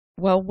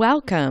Well,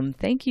 welcome.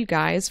 Thank you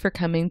guys for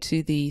coming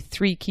to the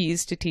 3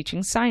 Keys to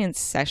Teaching Science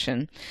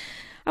session.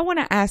 I want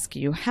to ask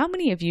you, how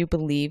many of you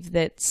believe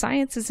that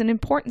science is an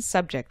important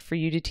subject for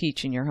you to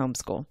teach in your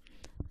homeschool?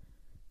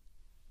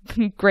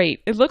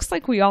 Great. It looks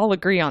like we all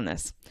agree on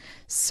this.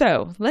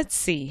 So let's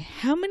see.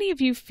 How many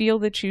of you feel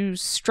that you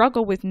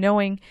struggle with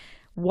knowing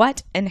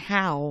what and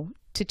how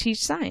to teach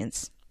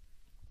science?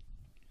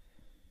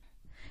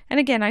 And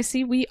again, I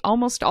see we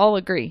almost all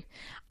agree.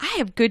 I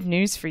have good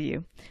news for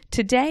you.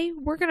 Today,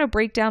 we're going to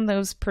break down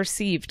those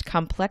perceived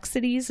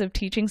complexities of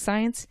teaching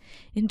science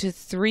into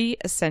 3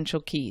 essential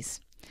keys.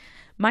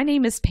 My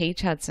name is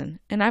Paige Hudson,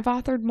 and I've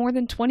authored more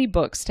than 20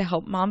 books to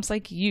help moms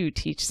like you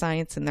teach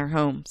science in their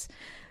homes.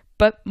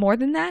 But more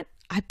than that,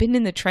 I've been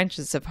in the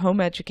trenches of home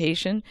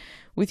education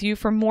with you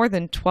for more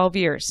than 12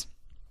 years.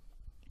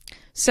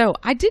 So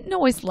I didn't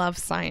always love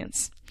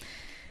science.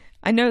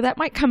 I know that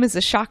might come as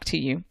a shock to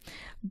you,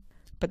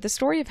 but the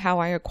story of how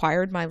I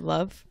acquired my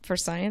love for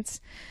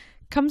science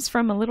comes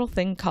from a little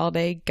thing called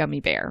a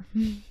gummy bear.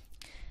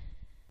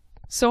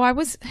 So I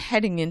was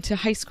heading into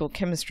high school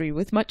chemistry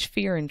with much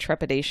fear and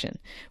trepidation.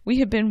 We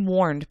had been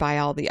warned by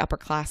all the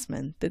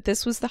upperclassmen that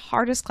this was the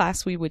hardest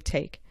class we would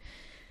take.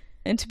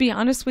 And to be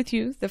honest with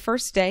you, the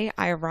first day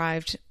I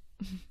arrived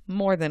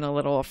more than a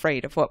little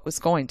afraid of what was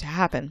going to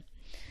happen.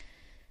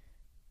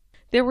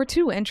 There were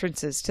 2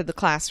 entrances to the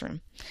classroom,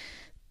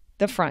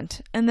 the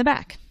front and the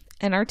back,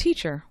 and our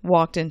teacher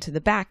walked into the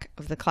back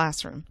of the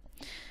classroom.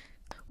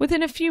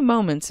 Within a few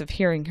moments of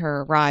hearing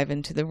her arrive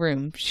into the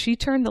room, she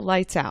turned the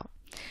lights out,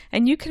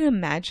 and you can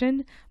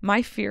imagine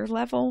my fear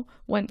level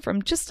went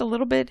from just a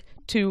little bit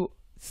to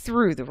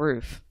through the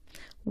roof.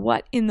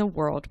 What in the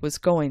world was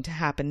going to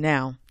happen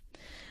now?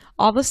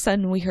 All of a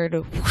sudden, we heard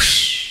a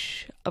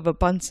whoosh of a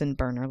Bunsen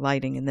burner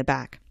lighting in the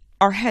back.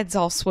 Our heads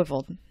all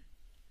swiveled,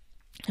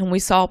 and we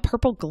saw a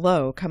purple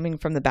glow coming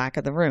from the back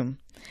of the room.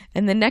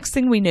 And the next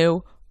thing we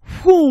knew,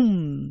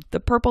 whoom,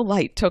 the purple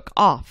light took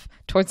off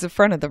towards the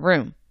front of the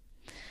room.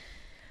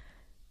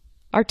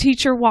 Our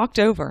teacher walked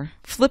over,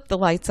 flipped the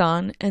lights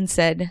on, and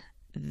said,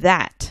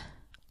 "That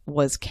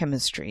was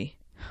chemistry."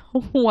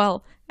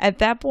 Well, at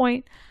that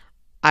point,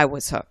 I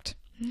was hooked.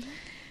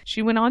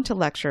 She went on to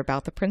lecture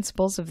about the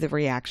principles of the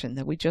reaction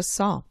that we just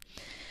saw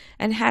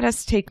and had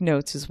us take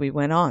notes as we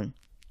went on.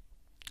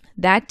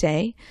 That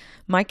day,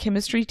 my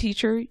chemistry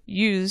teacher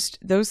used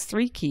those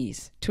 3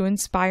 keys to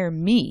inspire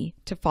me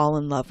to fall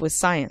in love with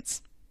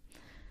science.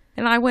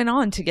 And I went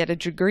on to get a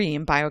degree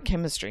in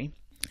biochemistry,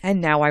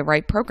 and now I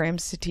write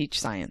programs to teach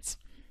science,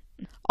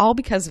 all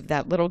because of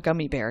that little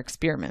gummy bear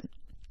experiment.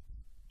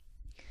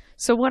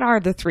 So what are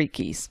the 3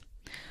 keys?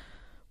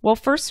 Well,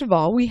 first of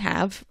all, we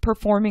have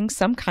performing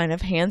some kind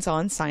of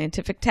hands-on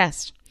scientific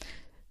test.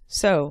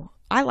 So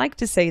I like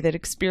to say that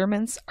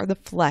experiments are the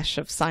flesh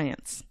of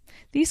science.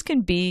 These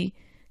can be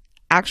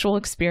actual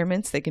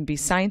experiments, they can be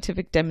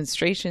scientific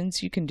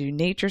demonstrations, you can do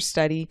nature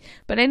study,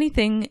 but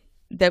anything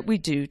that we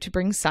do to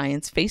bring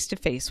science face to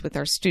face with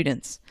our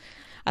students.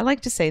 I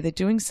like to say that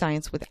doing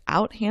science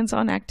without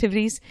hands-on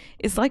activities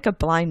is like a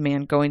blind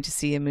man going to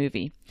see a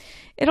movie.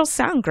 It'll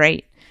sound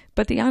great,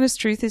 but the honest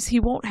truth is he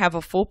won't have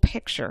a full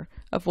picture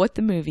of what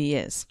the movie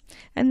is.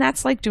 And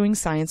that's like doing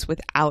science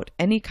without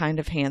any kind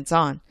of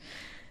hands-on.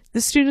 The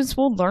students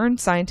will learn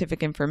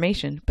scientific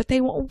information, but they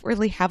won't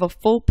really have a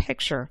full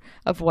picture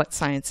of what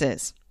science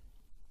is.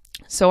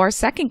 So our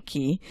second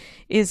key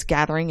is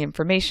gathering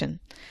information.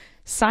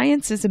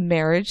 Science is a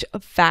marriage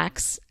of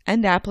facts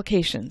and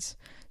applications.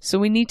 So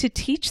we need to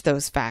teach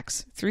those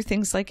facts through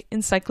things like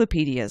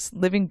encyclopedias,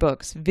 living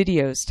books,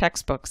 videos,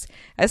 textbooks.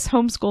 As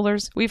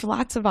homeschoolers, we have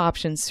lots of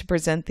options to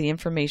present the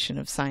information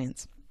of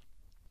science.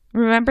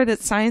 Remember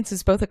that science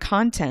is both a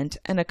content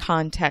and a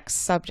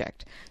context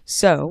subject.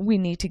 So we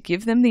need to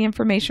give them the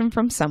information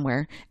from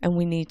somewhere, and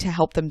we need to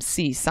help them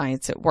see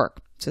science at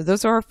work. So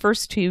those are our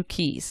first 2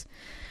 keys.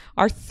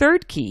 Our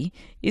third key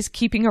is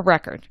keeping a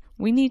record.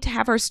 We need to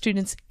have our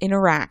students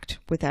interact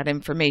with that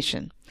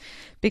information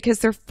because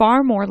they're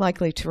far more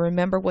likely to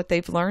remember what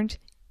they've learned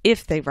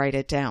if they write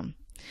it down.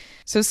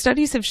 So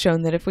studies have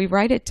shown that if we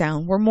write it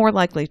down, we're more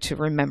likely to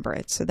remember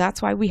it. So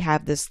that's why we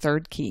have this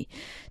third key,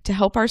 to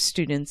help our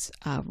students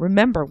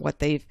remember what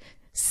they've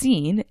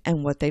seen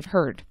and what they've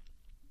heard.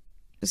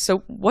 So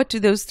what do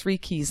those 3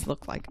 keys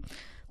look like?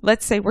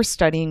 Let's say we're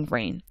studying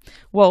rain.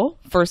 Well,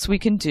 first we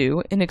can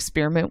do an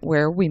experiment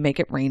where we make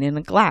it rain in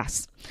a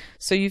glass.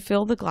 So you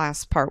fill the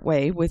glass part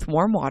way with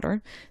warm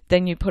water,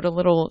 then you put a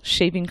little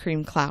shaving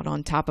cream cloud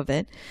on top of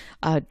it,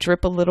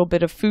 drip a little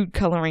bit of food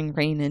coloring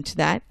rain into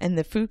that, and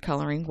the food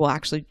coloring will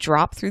actually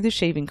drop through the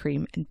shaving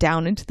cream and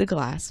down into the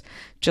glass,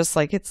 just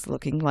like it's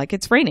looking like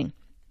it's raining.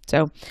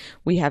 So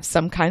we have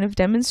some kind of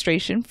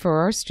demonstration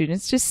for our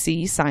students to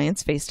see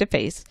science face to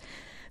face.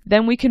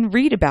 Then we can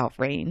read about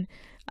rain.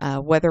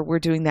 Whether we're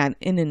doing that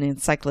in an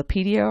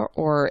encyclopedia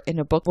or in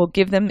a book, we'll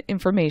give them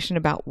information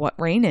about what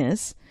rain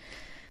is.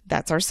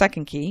 That's our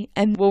second key.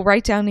 And we'll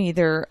write down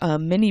either a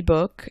mini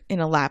book in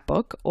a lap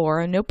book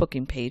or a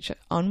notebooking page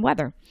on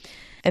weather.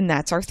 And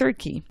that's our third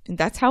key. And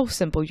that's how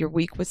simple your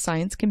week with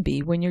science can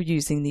be when you're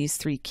using these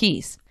 3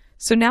 keys.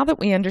 So now that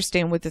we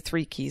understand what the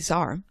 3 keys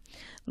are,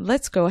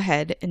 let's go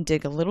ahead and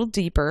dig a little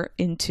deeper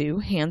into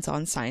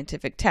hands-on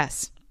scientific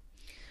tests.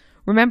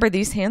 Remember,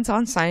 these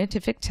hands-on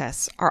scientific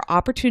tests are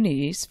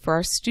opportunities for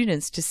our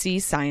students to see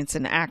science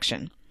in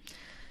action.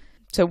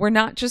 So we're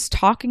not just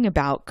talking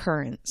about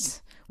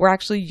currents. We're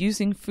actually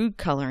using food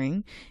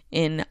coloring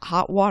in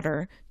hot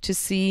water to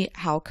see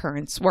how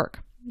currents work.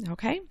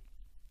 Okay?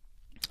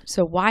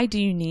 So why do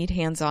you need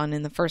hands-on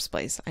in the first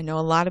place? I know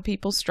a lot of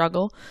people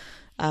struggle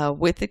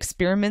with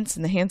experiments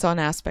and the hands-on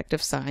aspect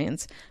of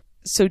science.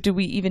 So do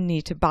we even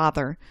need to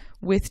bother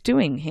with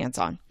doing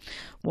hands-on?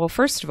 Well,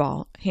 first of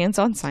all,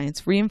 hands-on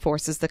science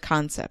reinforces the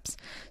concepts.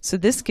 So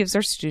this gives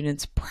our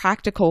students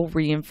practical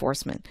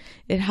reinforcement.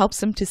 It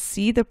helps them to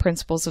see the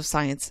principles of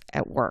science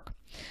at work.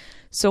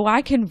 So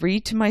I can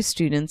read to my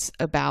students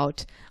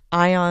about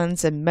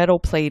ions and metal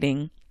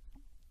plating,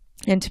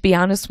 and to be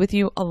honest with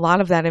you, a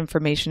lot of that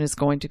information is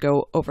going to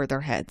go over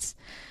their heads.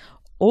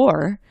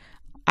 Or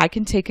I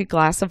can take a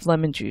glass of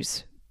lemon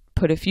juice,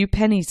 put a few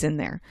pennies in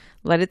there,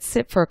 let it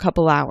sit for a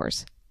couple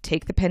hours,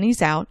 take the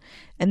pennies out,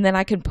 and then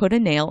I can put a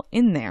nail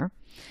in there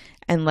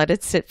and let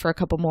it sit for a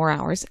couple more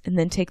hours, and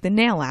then take the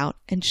nail out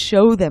and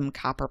show them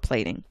copper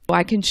plating. So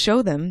I can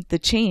show them the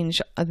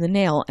change of the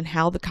nail and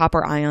how the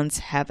copper ions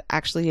have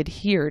actually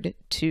adhered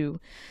to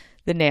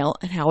the nail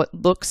and how it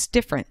looks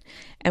different.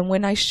 And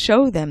when I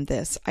show them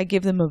this, I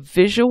give them a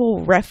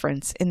visual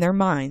reference in their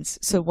minds.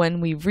 So when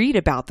we read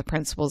about the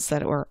principles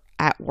that were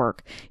at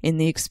work in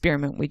the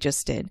experiment we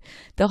just did,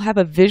 they'll have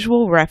a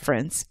visual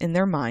reference in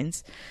their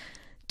minds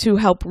to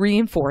help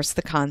reinforce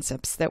the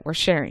concepts that we're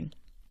sharing.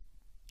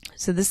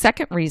 So the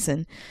second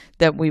reason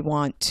that we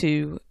want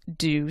to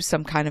do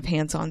some kind of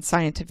hands-on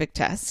scientific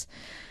tests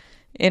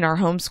in our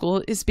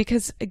homeschool is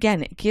because,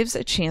 again, it gives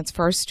a chance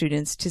for our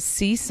students to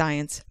see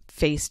science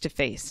face to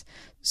face.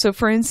 So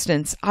for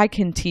instance, I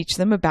can teach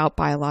them about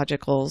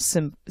biological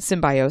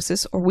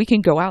symbiosis, or we can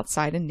go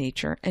outside in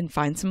nature and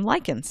find some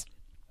lichens.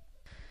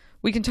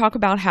 We can talk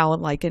about how a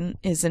lichen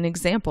is an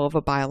example of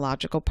a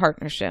biological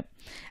partnership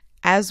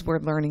as we're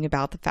learning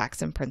about the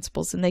facts and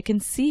principles, and they can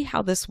see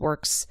how this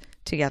works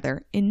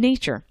together in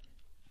nature.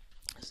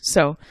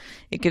 So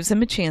it gives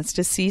them a chance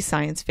to see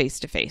science face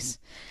to face.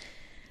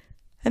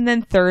 And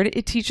then third,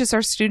 it teaches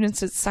our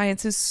students that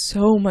science is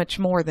so much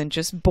more than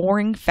just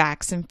boring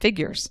facts and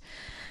figures.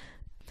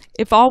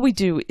 If all we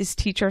do is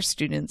teach our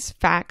students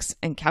facts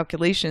and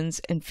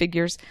calculations and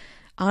figures,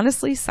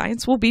 honestly,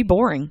 science will be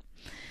boring.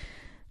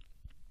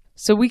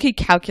 So we could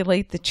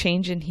calculate the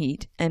change in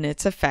heat and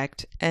its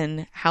effect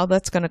and how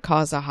that's going to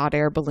cause a hot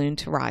air balloon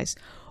to rise.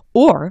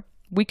 Or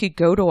we could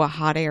go to a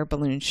hot air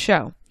balloon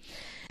show,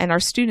 and our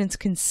students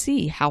can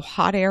see how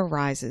hot air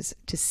rises,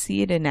 to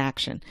see it in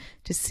action,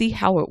 to see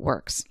how it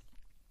works.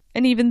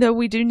 And even though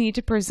we do need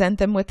to present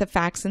them with the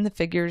facts and the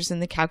figures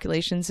and the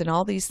calculations and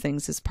all these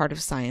things as part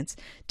of science,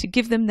 to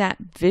give them that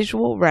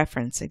visual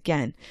reference,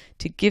 again,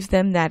 to give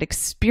them that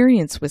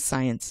experience with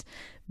science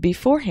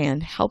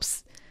beforehand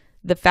helps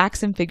the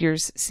facts and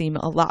figures seem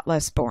a lot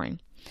less boring.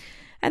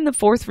 And the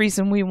fourth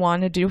reason we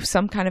want to do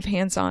some kind of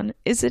hands-on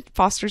is it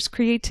fosters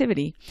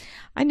creativity.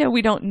 I know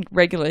we don't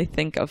regularly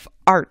think of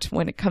art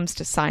when it comes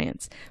to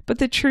science, but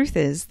the truth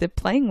is that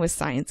playing with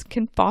science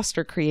can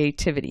foster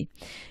creativity.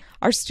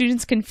 Our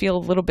students can feel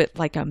a little bit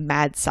like a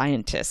mad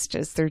scientist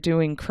as they're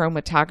doing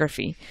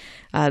chromatography.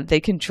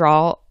 They can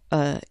draw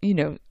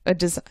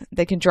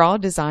they can draw a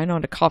design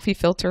on a coffee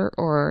filter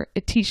or a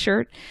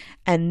t-shirt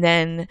and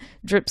then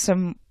drip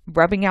some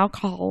rubbing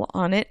alcohol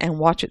on it and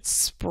watch it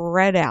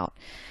spread out.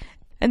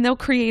 And they'll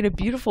create a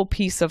beautiful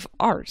piece of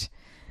art.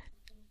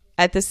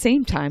 At the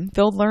same time,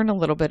 they'll learn a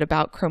little bit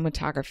about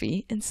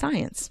chromatography and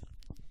science.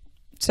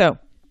 So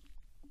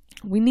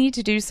we need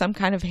to do some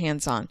kind of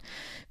hands-on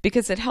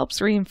because it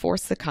helps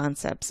reinforce the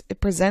concepts. It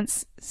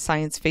presents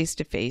science face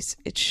to face.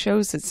 It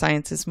shows that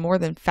science is more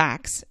than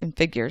facts and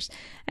figures,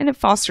 and it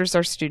fosters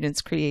our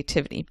students'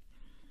 creativity.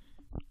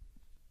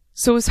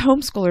 So as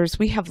homeschoolers,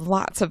 we have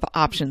lots of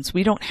options.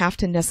 We don't have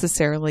to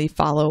necessarily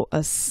follow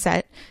a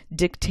set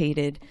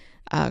dictated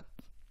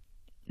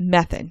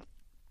method.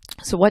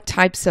 So what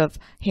types of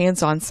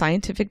hands-on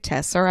scientific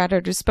tests are at our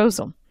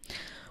disposal?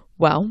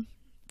 Well,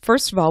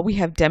 first of all, we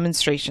have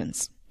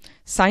demonstrations.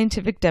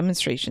 Scientific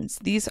demonstrations.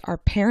 These are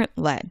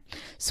parent-led.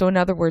 So in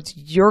other words,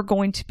 you're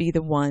going to be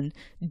the one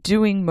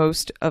doing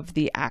most of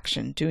the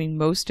action, doing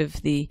most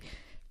of the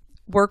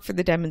work for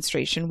the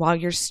demonstration while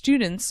your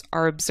students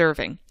are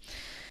observing.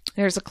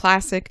 There's a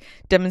classic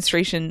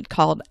demonstration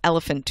called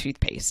elephant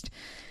toothpaste.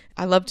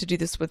 I love to do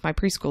this with my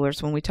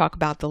preschoolers when we talk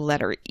about the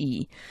letter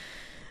E.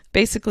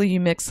 Basically, you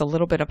mix a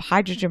little bit of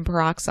hydrogen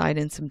peroxide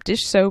and some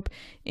dish soap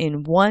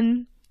in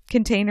one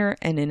container,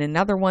 and in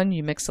another one,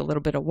 you mix a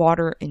little bit of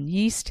water and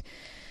yeast,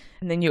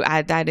 and then you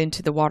add that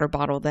into the water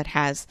bottle that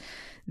has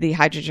the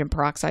hydrogen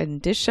peroxide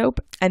and dish soap,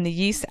 and the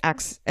yeast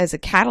acts as a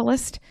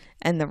catalyst,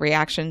 and the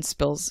reaction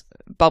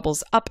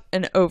bubbles up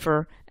and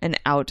over and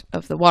out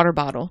of the water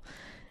bottle.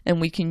 And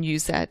we can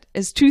use that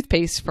as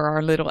toothpaste for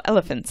our little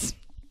elephants.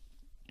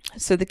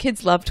 So the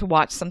kids love to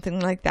watch something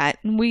like that.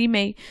 And we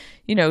may,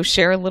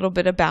 share a little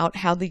bit about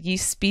how the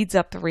yeast speeds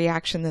up the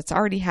reaction that's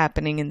already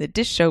happening, and the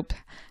dish soap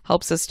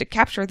helps us to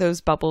capture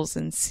those bubbles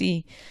and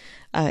see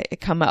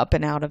it come up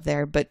and out of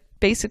there. But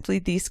basically,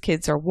 these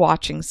kids are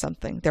watching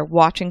something. They're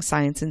watching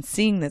science and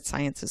seeing that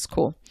science is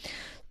cool.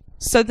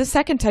 So the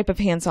second type of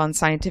hands-on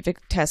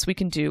scientific test we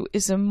can do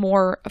is a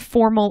more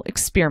formal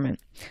experiment.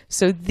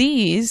 So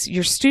these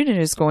your student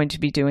is going to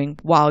be doing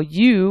while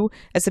you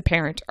as a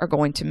parent are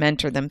going to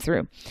mentor them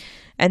through.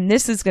 And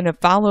this is going to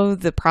follow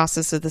the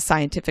process of the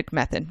scientific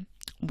method,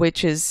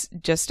 which is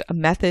just a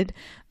method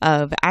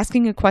of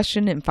asking a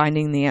question and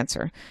finding the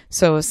answer.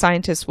 So a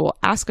scientist will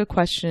ask a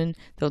question,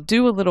 they'll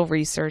do a little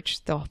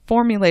research, they'll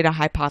formulate a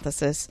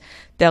hypothesis,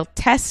 they'll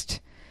test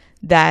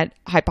that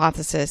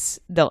hypothesis,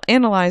 they'll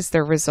analyze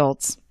their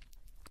results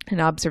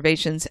and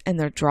observations, and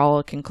they'll draw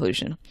a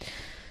conclusion.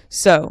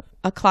 So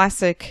a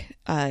classic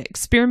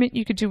experiment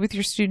you could do with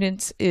your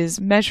students is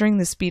measuring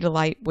the speed of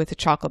light with a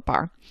chocolate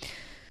bar.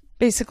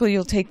 Basically,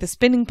 you'll take the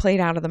spinning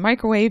plate out of the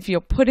microwave, you'll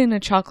put in a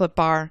chocolate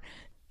bar,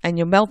 and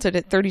you'll melt it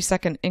at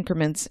 30-second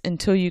increments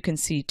until you can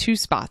see two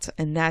spots.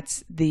 And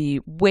that's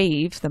the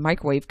wave, the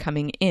microwave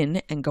coming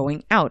in and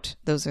going out.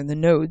 Those are the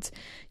nodes.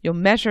 You'll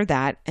measure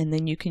that, and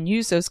then you can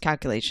use those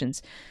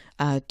calculations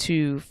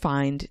to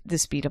find the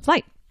speed of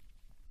light,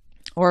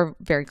 or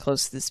very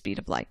close to the speed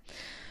of light.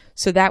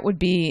 So that would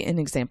be an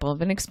example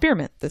of an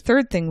experiment. The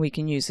third thing we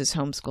can use as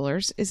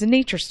homeschoolers is a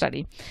nature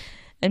study.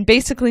 And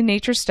basically,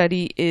 nature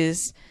study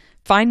is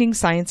finding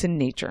science in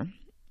nature.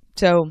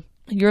 So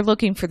you're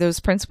looking for those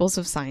principles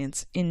of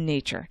science in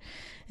nature.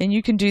 And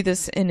you can do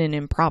this in an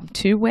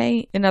impromptu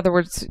way. In other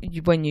words,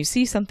 when you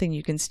see something,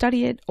 you can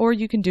study it, or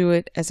you can do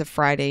it as a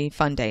Friday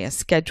fun day, a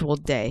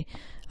scheduled day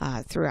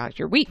throughout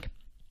your week.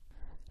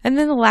 And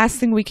then the last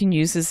thing we can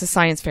use is a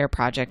science fair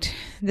project.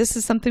 This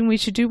is something we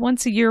should do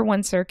once a year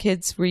once our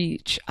kids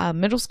reach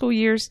middle school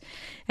years.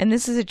 And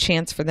this is a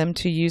chance for them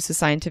to use the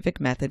scientific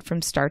method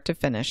from start to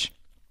finish.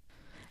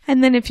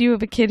 And then if you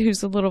have a kid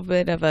who's a little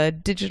bit of a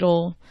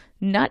digital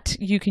nut,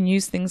 you can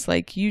use things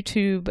like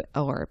YouTube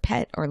or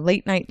PET or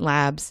late night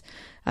labs,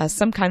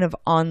 some kind of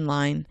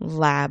online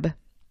lab.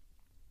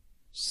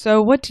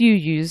 So what do you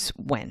use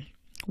when?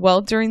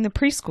 Well, during the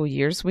preschool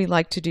years, we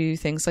like to do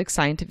things like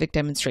scientific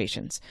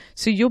demonstrations.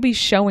 So you'll be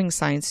showing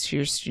science to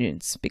your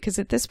students because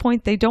at this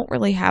point, they don't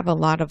really have a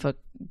lot of a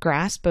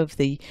grasp of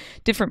the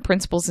different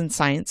principles in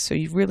science. So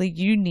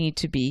you need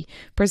to be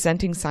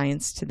presenting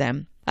science to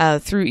them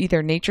through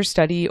either nature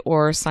study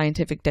or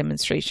scientific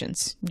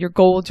demonstrations. Your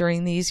goal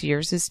during these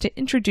years is to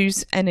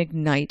introduce and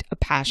ignite a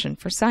passion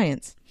for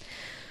science.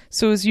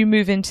 So as you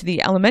move into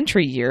the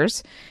elementary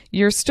years,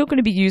 you're still going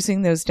to be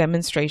using those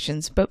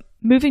demonstrations, but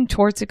moving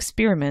towards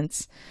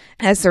experiments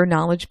as their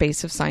knowledge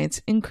base of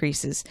science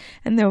increases,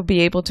 and they'll be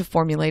able to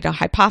formulate a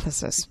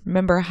hypothesis.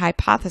 Remember, a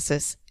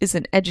hypothesis is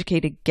an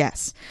educated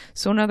guess.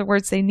 So in other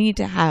words, they need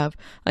to have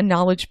a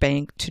knowledge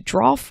bank to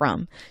draw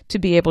from to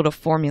be able to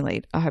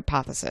formulate a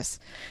hypothesis.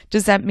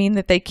 Does that mean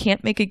that they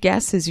can't make a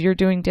guess as you're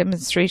doing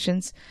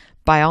demonstrations?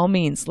 By all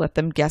means, let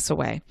them guess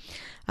away.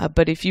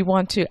 But if you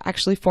want to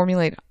actually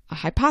formulate a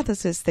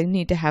hypothesis, they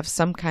need to have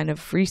some kind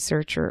of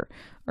research or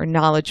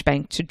knowledge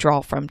bank to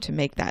draw from to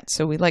make that.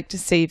 So we like to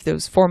save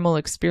those formal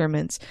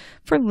experiments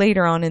for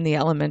later on in the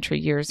elementary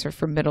years or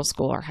for middle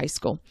school or high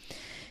school.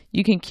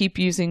 You can keep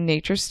using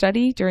nature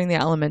study during the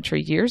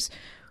elementary years.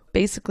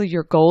 Basically,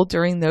 your goal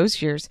during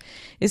those years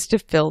is to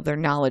fill their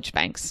knowledge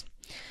banks.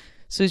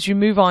 So as you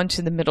move on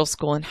to the middle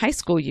school and high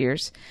school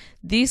years,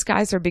 these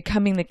guys are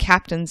becoming the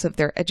captains of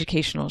their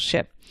educational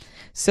ship.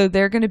 So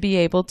they're going to be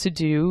able to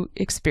do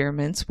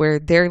experiments where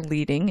they're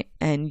leading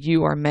and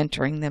you are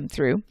mentoring them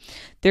through.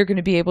 They're going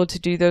to be able to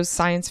do those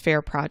science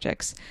fair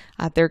projects.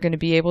 They're going to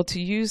be able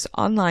to use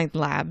online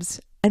labs,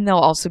 and they'll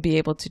also be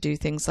able to do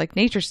things like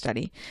nature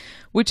study,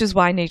 which is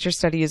why nature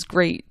study is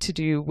great to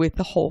do with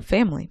the whole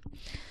family.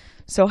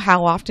 So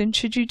how often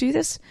should you do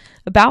this?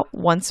 About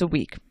once a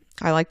week.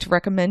 I like to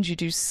recommend you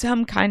do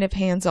some kind of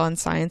hands-on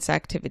science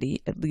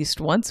activity at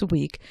least once a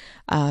week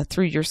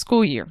through your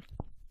school year.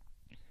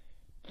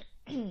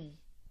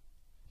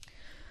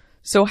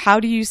 So how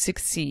do you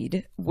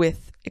succeed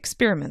with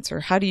experiments, or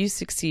how do you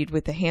succeed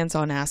with the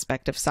hands-on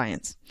aspect of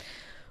science?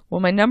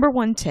 Well, my number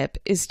one tip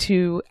is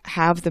to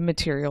have the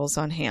materials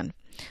on hand.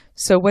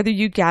 So whether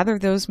you gather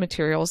those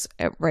materials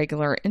at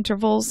regular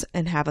intervals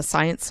and have a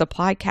science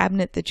supply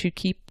cabinet that you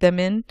keep them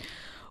in,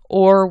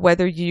 or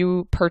whether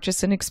you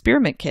purchase an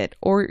experiment kit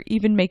or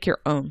even make your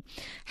own.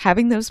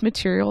 Having those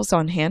materials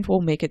on hand will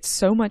make it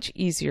so much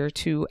easier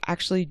to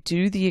actually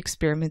do the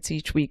experiments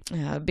each week.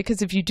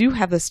 Because if you do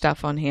have the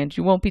stuff on hand,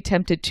 you won't be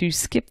tempted to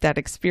skip that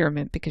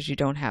experiment because you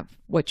don't have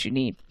what you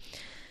need.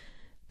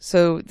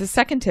 So the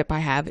second tip I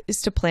have is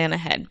to plan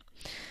ahead.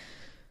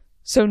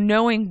 So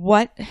knowing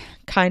what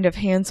kind of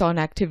hands-on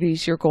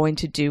activities you're going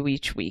to do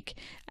each week.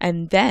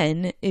 And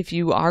then if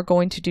you are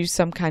going to do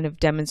some kind of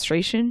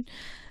demonstration,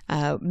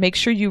 make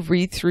sure you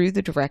read through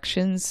the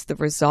directions, the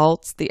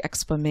results, the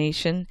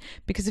explanation,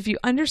 because if you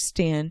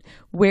understand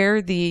where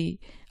the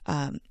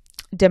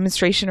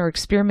demonstration or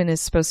experiment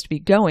is supposed to be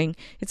going,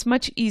 it's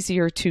much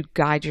easier to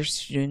guide your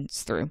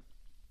students through.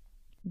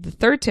 The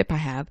third tip I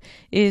have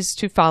is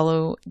to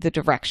follow the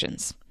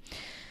directions.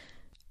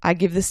 I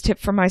give this tip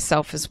for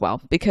myself as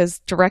well, because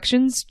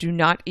directions do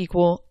not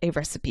equal a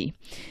recipe.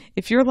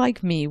 If you're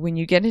like me, when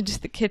you get into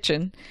the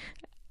kitchen,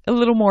 a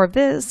little more of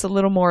this, a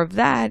little more of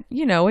that,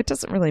 it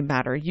doesn't really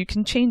matter. You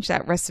can change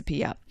that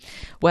recipe up.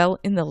 Well,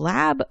 in the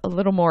lab, a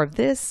little more of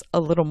this, a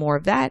little more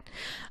of that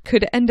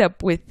could end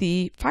up with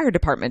the fire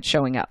department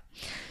showing up.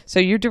 So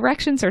your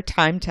directions are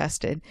time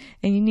tested,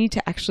 and you need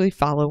to actually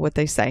follow what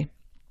they say.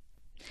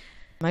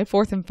 My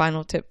fourth and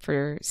final tip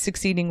for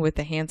succeeding with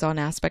the hands-on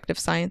aspect of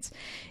science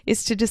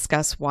is to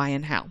discuss why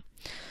and how.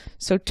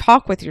 So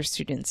talk with your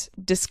students,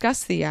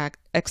 discuss the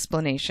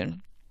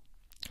explanation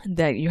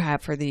that you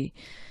have for the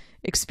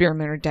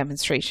experiment or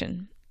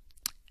demonstration.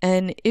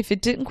 And if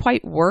it didn't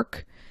quite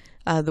work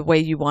the way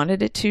you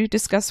wanted it to,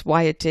 discuss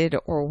why it did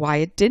or why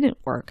it didn't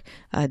work.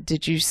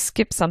 Did you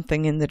skip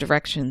something in the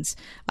directions?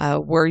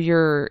 Were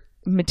your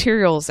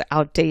materials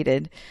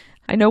outdated?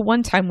 I know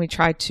one time we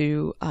tried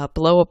to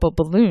blow up a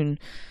balloon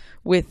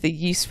with the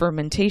yeast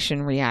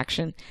fermentation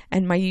reaction,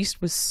 and my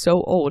yeast was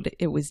so old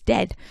it was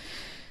dead.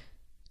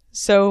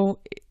 So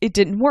it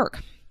didn't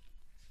work.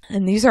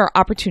 And these are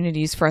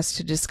opportunities for us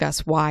to discuss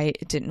why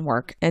it didn't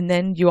work. And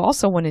then you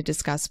also want to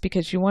discuss,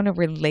 because you want to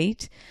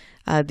relate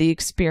the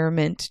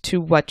experiment to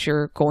what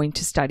you're going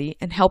to study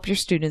and help your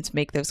students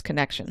make those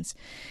connections.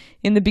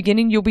 In the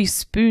beginning, you'll be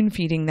spoon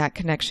feeding that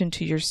connection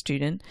to your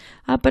student,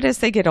 but as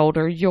they get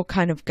older, you'll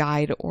kind of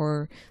guide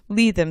or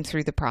lead them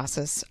through the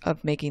process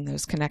of making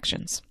those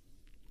connections.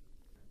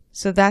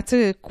 So that's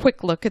a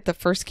quick look at the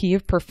first key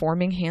of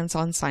performing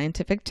hands-on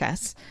scientific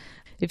tests.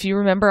 If you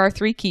remember, our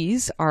 3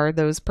 keys are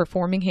those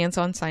performing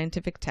hands-on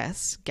scientific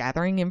tests,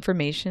 gathering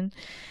information,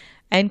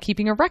 and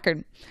keeping a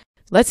record.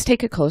 Let's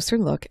take a closer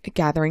look at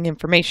gathering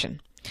information.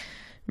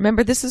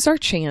 Remember, this is our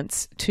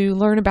chance to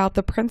learn about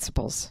the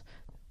principles,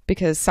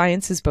 because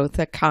science is both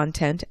a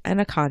content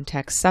and a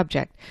context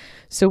subject.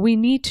 So we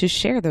need to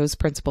share those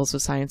principles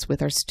of science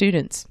with our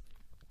students.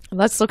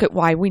 Let's look at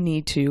why we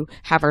need to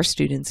have our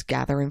students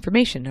gather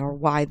information, or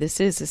why this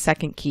is a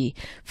second key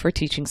for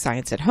teaching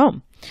science at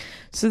home.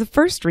 So the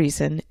first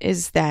reason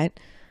is that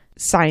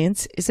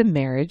science is a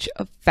marriage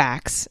of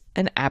facts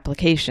and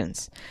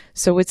applications.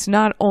 So it's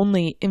not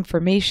only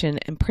information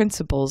and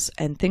principles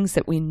and things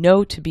that we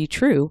know to be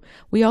true,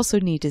 we also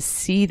need to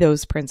see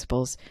those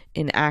principles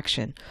in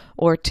action,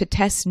 or to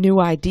test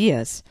new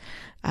ideas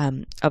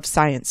of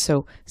science.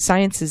 So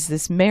science is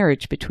this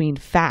marriage between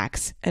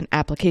facts and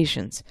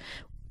applications.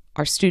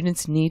 Our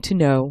students need to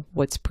know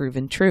what's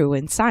proven true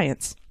in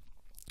science,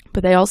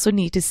 but they also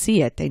need to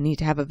see it. They need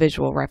to have a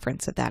visual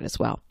reference of that as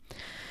well.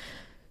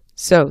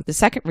 So the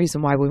second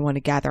reason why we want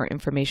to gather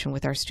information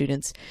with our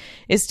students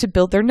is to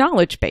build their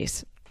knowledge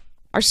base.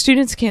 Our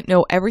students can't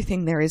know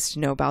everything there is to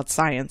know about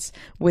science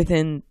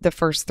within the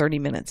first 30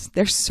 minutes.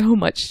 There's so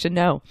much to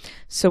know.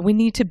 So we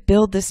need to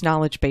build this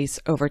knowledge base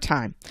over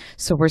time.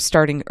 So we're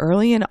starting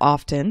early and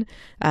often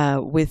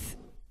with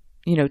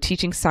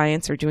teaching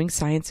science or doing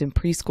science in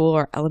preschool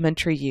or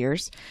elementary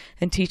years,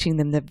 and teaching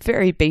them the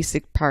very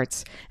basic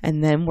parts.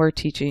 And then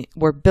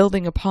we're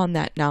building upon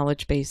that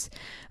knowledge base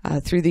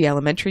through the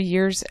elementary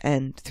years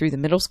and through the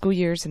middle school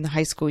years and the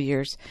high school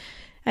years.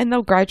 And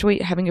they'll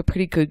graduate having a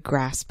pretty good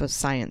grasp of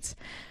science.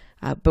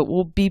 But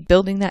we'll be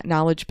building that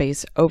knowledge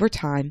base over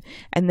time,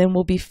 and then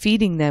we'll be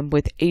feeding them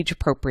with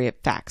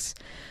age-appropriate facts.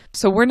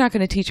 So we're not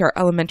going to teach our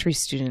elementary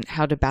student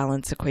how to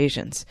balance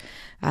equations.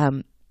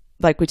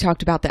 Like we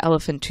talked about the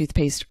elephant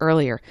toothpaste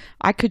earlier,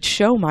 I could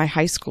show my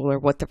high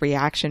schooler what the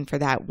reaction for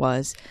that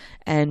was,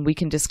 and we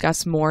can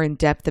discuss more in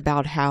depth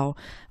about how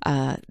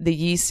the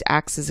yeast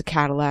acts as a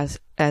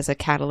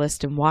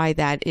catalyst and why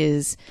that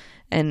is,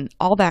 and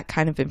all that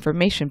kind of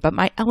information. But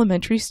my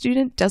elementary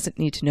student doesn't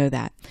need to know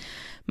that.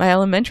 My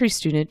elementary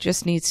student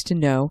just needs to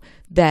know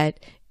that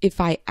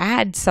if I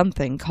add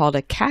something called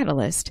a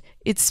catalyst,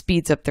 it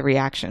speeds up the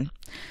reaction.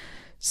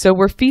 So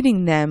we're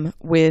feeding them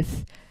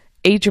with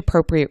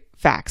age-appropriate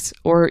facts,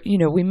 or,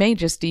 we may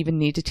just even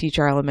need to teach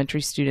our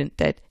elementary student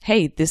that,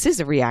 hey, this is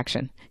a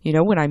reaction.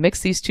 When I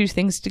mix these two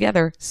things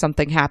together,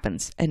 something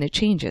happens and it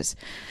changes.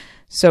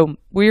 So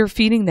we're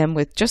feeding them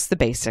with just the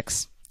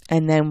basics,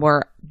 and then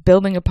we're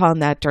building upon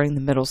that during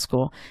the middle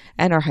school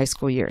and our high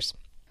school years.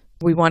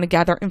 We want to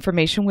gather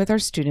information with our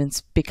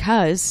students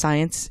because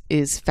science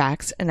is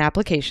facts and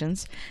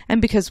applications,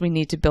 and because we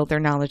need to build their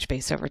knowledge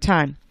base over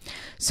time.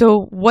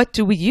 So what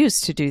do we use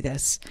to do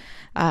this?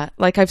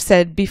 Like I've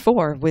said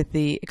before with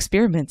the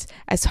experiments,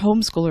 as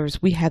homeschoolers,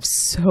 we have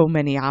so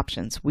many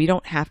options. We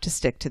don't have to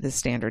stick to the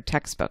standard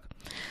textbook,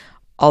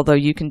 although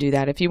you can do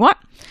that if you want.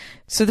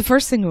 So the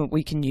first thing that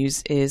we can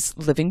use is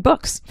living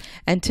books.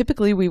 And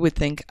typically we would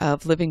think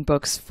of living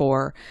books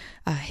for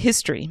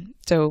history.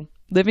 So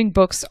living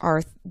books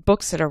are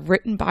books that are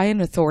written by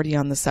an authority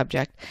on the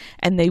subject,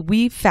 and they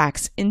weave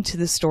facts into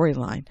the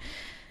storyline.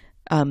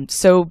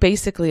 So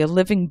basically, a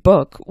living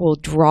book will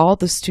draw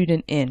the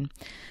student in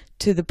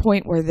to the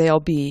point where they'll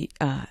be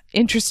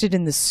interested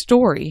in the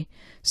story,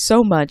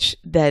 so much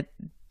that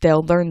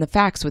they'll learn the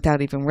facts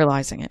without even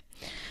realizing it.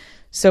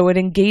 So it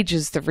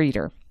engages the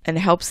reader and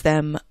helps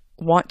them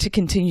want to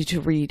continue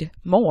to read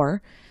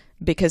more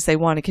because they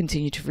want to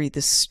continue to read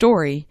the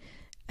story,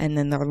 and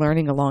then they're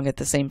learning along at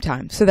the same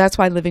time. So that's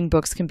why living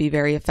books can be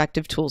very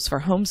effective tools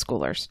for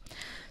homeschoolers.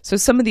 So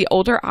some of the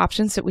older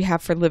options that we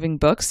have for living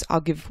books,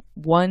 I'll give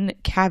one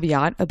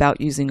caveat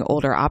about using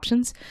older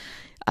options.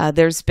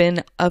 There's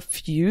been a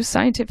few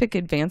scientific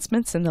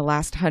advancements in the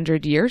last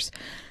 100 years.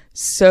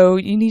 So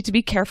you need to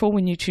be careful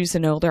when you choose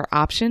an older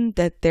option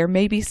that there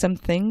may be some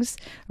things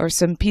or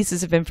some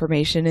pieces of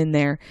information in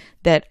there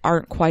that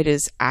aren't quite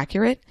as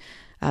accurate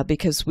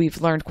because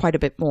we've learned quite a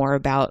bit more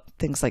about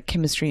things like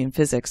chemistry and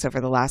physics over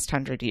the last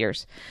 100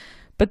 years.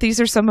 But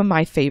these are some of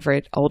my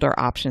favorite older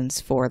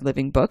options for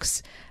living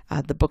books.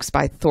 The books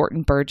by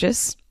Thornton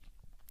Burgess,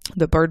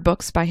 the bird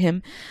books by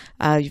him.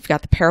 You've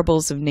got the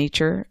Parables of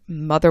Nature,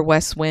 Mother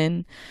West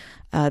Wind.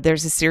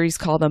 There's a series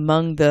called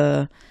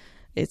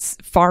It's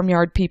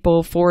Farmyard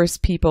People,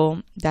 Forest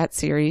People, that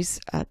series.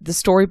 The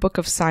Storybook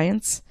of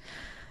Science,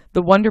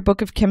 The Wonder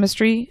Book of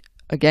Chemistry.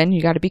 Again,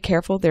 you got to be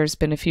careful. There's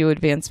been a few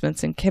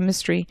advancements in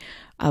chemistry,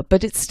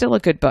 but it's still a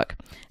good book.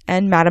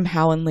 And Madam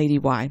How and Lady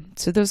Why.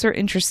 So those are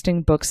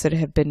interesting books that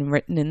have been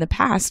written in the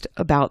past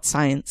about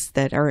science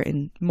that are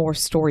in more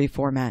story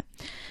format.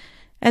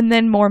 And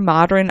then more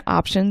modern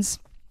options.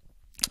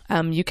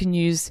 You can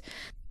use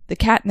The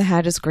Cat in the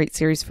Hat is a great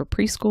series for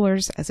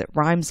preschoolers as it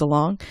rhymes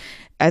along,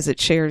 as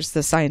it shares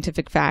the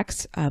scientific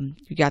facts.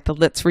 You got the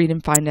Let's Read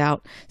and Find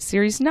Out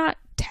series, not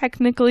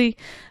technically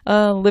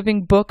a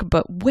living book,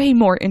 but way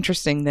more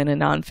interesting than a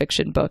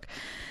nonfiction book.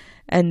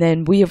 And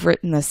then we have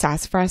written the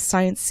Sassafras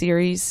Science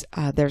series.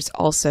 There's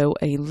also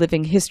a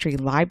Living History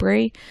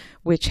Library,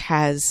 which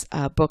has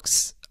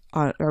books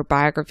or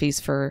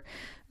biographies for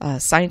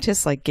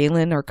scientists like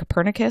Galen or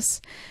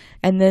Copernicus.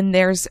 And then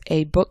there's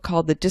a book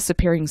called The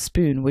Disappearing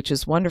Spoon, which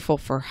is wonderful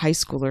for high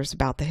schoolers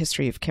about the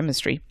history of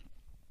chemistry.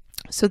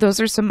 So those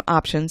are some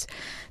options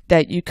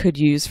that you could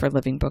use for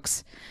living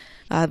books.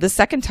 The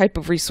second type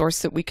of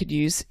resource that we could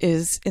use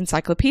is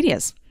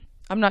encyclopedias.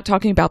 I'm not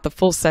talking about the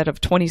full set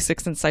of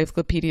 26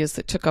 encyclopedias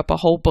that took up a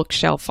whole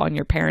bookshelf on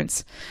your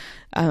parents'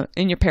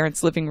 in your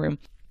parents' living room.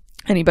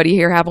 Anybody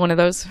here have one of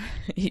those?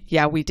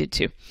 Yeah, we did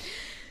too.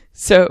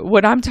 So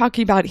what I'm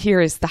talking about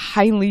here is the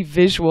highly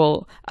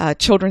visual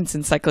children's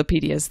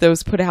encyclopedias,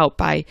 those put out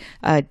by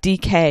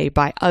DK,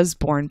 by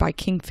Usborne, by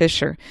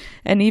Kingfisher,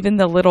 and even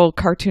the little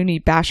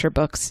cartoony Basher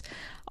books.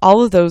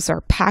 All of those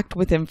are packed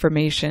with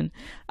information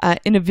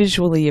in a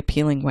visually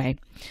appealing way.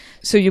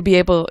 So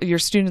your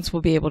students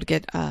will be able to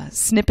get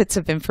snippets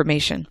of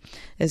information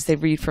as they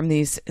read from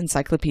these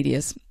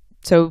encyclopedias.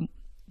 So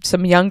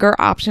some younger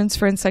options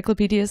for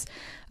encyclopedias.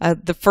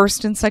 The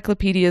first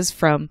encyclopedias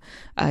from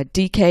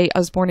DK,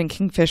 Usborne, and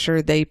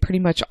Kingfisher, they pretty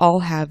much all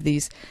have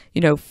these,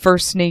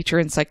 First Nature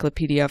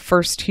Encyclopedia,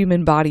 First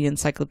Human Body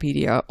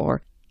Encyclopedia,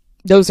 or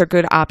those are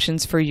good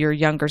options for your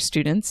younger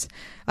students.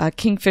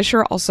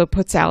 Kingfisher also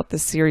puts out the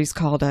series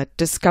called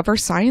Discover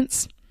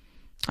Science.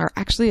 Or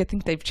actually, I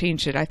think they've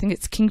changed it. I think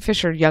it's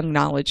Kingfisher Young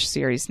Knowledge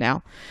series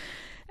now.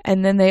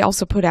 And then they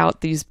also put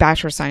out these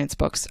Basher Science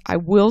books. I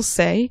will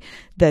say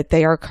that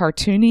they are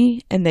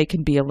cartoony and they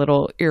can be a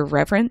little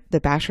irreverent, the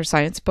Basher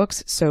Science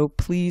books. So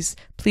please,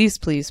 please,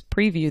 please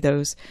preview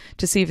those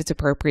to see if it's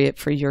appropriate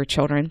for your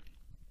children.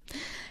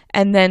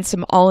 And then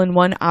some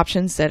all-in-one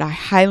options that I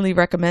highly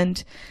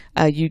recommend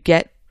you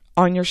get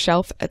on your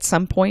shelf at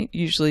some point,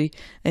 usually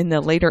in the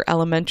later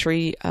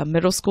elementary,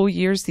 middle school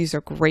years. These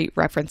are great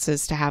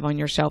references to have on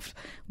your shelf,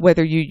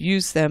 whether you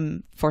use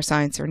them for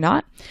science or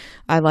not.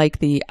 I like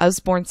the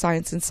Usborne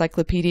Science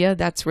Encyclopedia.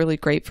 That's really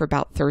great for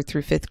about 3rd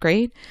through 5th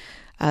grade.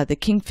 The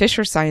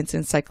Kingfisher Science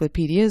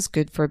Encyclopedia is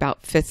good for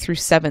about 5th through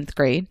 7th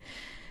grade.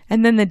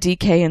 And then the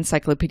DK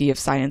Encyclopedia of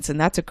Science, and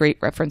that's a great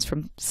reference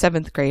from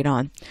 7th grade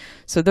on.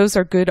 So those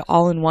are good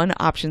all-in-one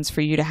options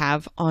for you to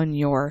have on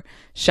your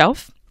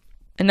shelf.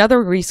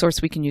 Another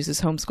resource we can use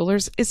as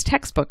homeschoolers is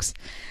textbooks.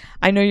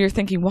 I know you're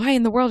thinking, why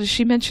in the world is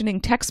she mentioning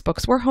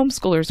textbooks? We're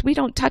homeschoolers. We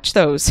don't touch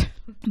those.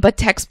 But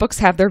textbooks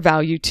have their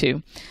value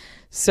too.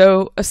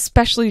 So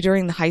especially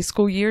during the high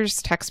school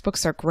years,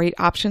 textbooks are great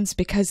options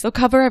because they'll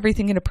cover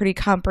everything in a pretty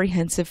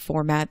comprehensive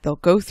format. They'll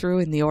go through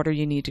in the order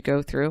you need to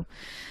go through.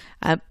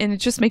 And it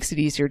just makes it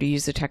easier to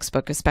use a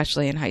textbook,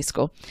 especially in high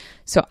school.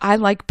 So I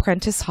like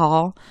Prentice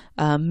Hall,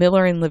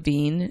 Miller and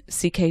Levine,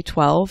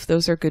 CK12.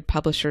 Those are good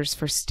publishers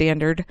for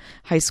standard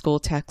high school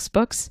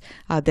textbooks.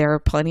 There are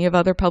plenty of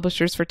other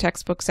publishers for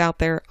textbooks out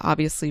there.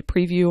 Obviously,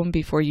 preview them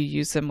before you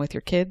use them with your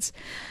kids.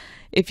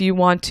 If you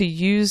want to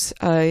use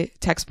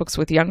textbooks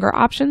with younger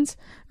options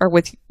or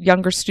with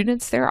younger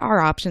students, there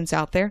are options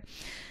out there.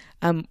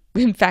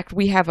 In fact,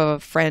 we have a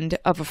friend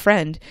of a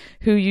friend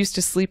who used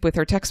to sleep with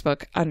her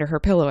textbook under her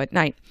pillow at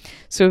night.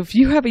 So if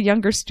you have a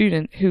younger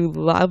student who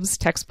loves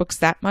textbooks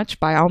that much,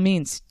 by all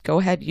means, go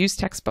ahead, use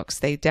textbooks.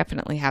 They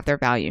definitely have their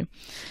value.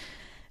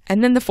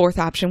 And then the fourth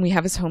option we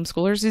have as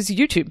homeschoolers is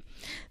YouTube.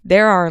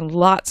 There are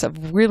lots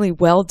of really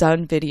well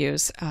done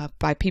videos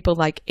by people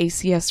like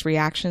ACS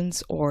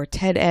Reactions or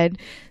TED Ed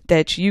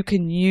that you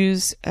can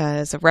use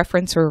as a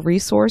reference or a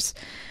resource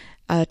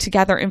to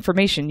gather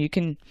information. You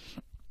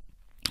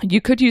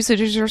could use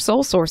it as your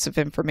sole source of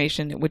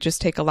information. It would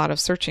just take a lot of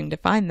searching to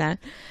find that.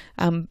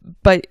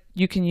 But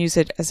you can use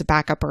it as a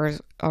backup or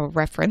a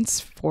reference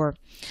for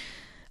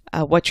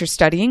what you're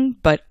studying,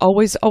 but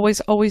always, always,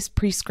 always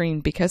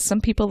pre-screen, because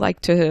some people like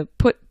to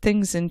put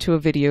things into a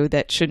video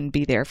that shouldn't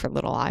be there for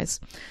little eyes.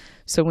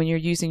 So when you're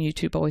using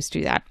YouTube, always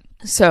do that.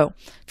 So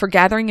for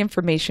gathering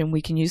information,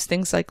 we can use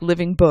things like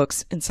living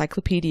books,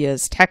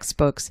 encyclopedias,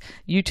 textbooks,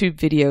 YouTube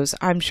videos.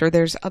 I'm sure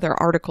there's other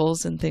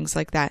articles and things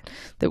like that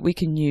that we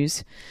can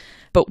use.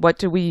 But what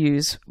do we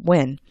use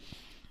when?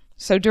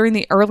 So during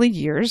the early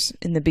years,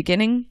 in the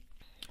beginning,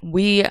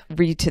 we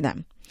read to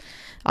them.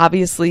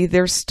 Obviously,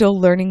 they're still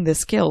learning the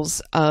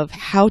skills of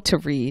how to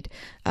read,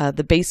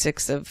 the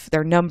basics of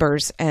their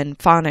numbers and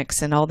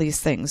phonics and all these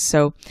things.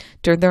 So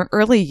during their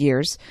early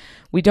years,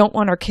 we don't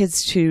want our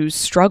kids to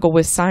struggle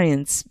with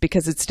science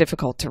because it's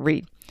difficult to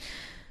read.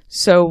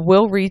 So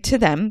we'll read to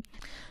them.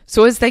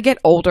 So as they get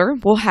older,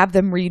 we'll have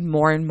them read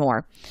more and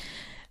more.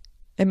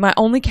 And my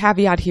only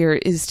caveat here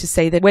is to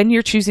say that when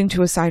you're choosing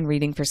to assign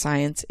reading for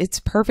science,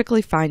 it's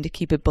perfectly fine to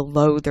keep it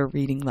below their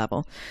reading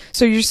level.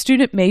 So your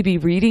student may be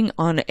reading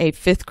on a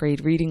 5th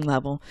grade reading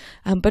level,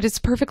 but it's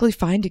perfectly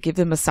fine to give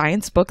them a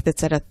science book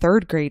that's at a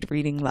 3rd grade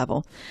reading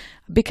level,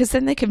 because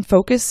then they can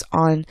focus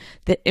on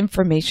the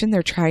information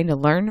they're trying to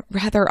learn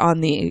rather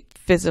on the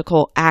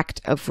physical act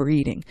of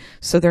reading.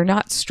 So they're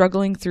not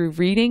struggling through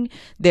reading,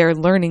 they're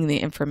learning the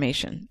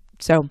information.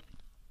 So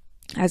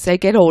as they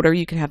get older,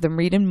 you can have them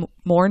read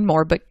more and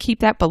more, but keep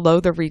that below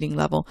the reading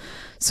level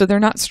so they're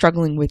not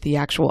struggling with the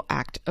actual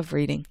act of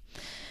reading.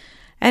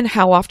 And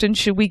how often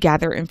should we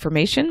gather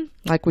information?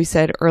 Like we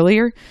said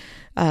earlier,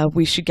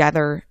 we should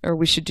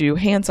do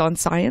hands-on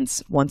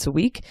science once a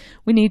week.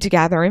 We need to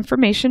gather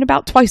information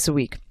about twice a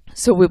week.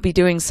 So we'll be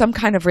doing some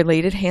kind of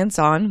related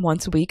hands-on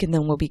once a week, and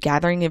then we'll be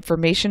gathering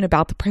information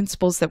about the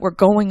principles that were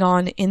going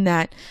on in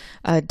that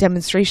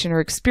demonstration or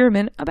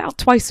experiment about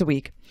twice a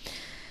week.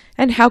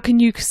 And how can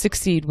you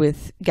succeed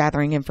with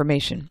gathering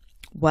information?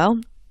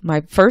 Well,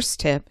 my first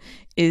tip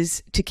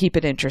is to keep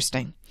it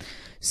interesting.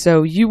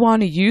 So you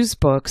want to use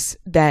books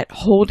that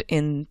hold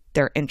in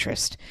their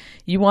interest.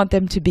 You want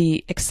them to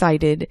be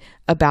excited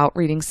about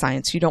reading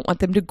science. You don't want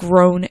them to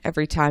groan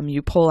every time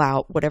you pull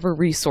out whatever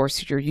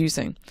resource you're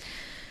using.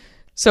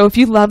 So if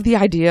you love the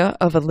idea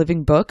of a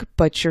living book,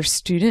 but your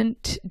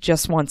student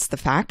just wants the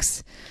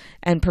facts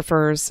and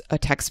prefers a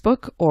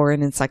textbook or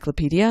an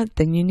encyclopedia,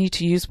 then you need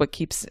to use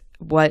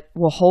what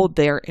will hold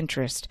their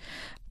interest.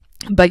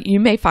 But you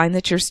may find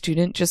that your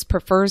student just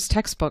prefers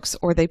textbooks,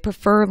 or they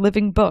prefer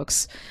living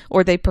books,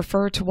 or they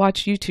prefer to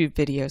watch YouTube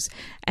videos.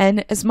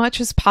 And as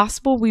much as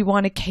possible, we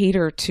want to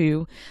cater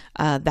to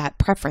that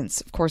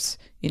preference. Of course,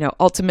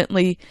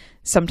 ultimately,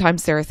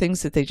 sometimes there are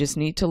things that they just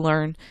need to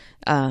learn,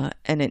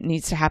 and it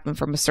needs to happen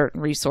from a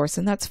certain resource,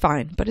 and that's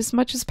fine. But as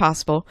much as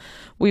possible,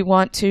 we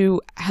want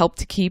to help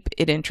to keep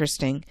it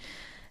interesting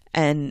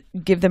and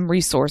give them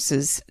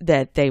resources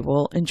that they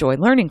will enjoy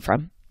learning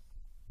from.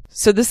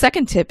 So the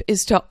second tip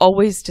is to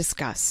always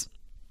discuss.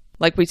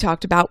 Like we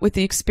talked about with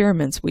the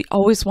experiments, we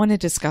always want to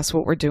discuss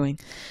what we're doing.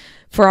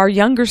 For our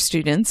younger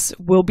students,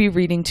 we'll be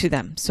reading to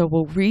them. So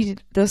we'll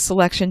read the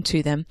selection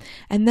to them,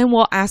 and then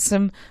we'll ask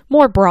them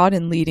more broad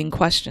and leading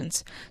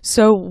questions.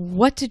 So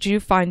what did you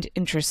find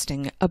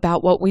interesting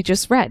about what we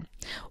just read?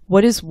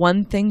 What is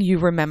one thing you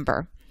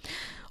remember?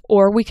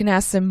 Or we can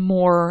ask them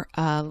more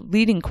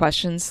leading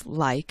questions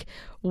like,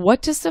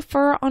 what does the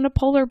fur on a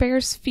polar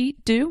bear's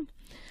feet do?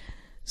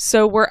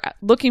 So we're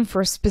looking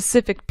for a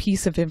specific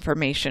piece of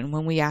information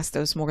when we ask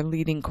those more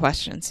leading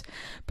questions.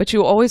 But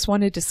you always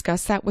want to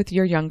discuss that with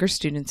your younger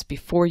students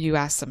before you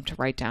ask them to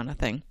write down a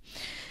thing.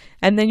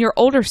 And then your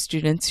older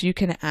students, you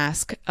can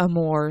ask a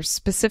more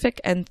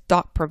specific and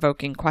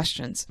thought-provoking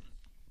questions.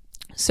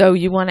 So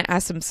you want to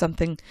ask them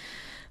something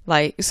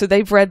so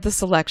they've read the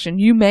selection.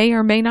 You may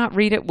or may not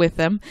read it with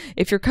them.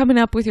 If you're coming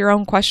up with your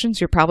own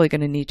questions, you're probably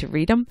going to need to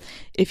read them.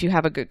 If you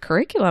have a good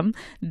curriculum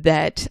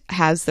that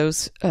has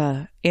those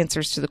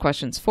answers to the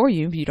questions for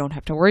you, you don't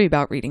have to worry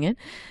about reading it.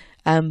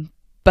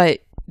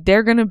 But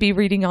they're going to be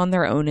reading on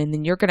their own, and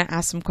then you're going to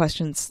ask them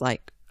questions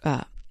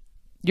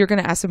you're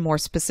going to ask them more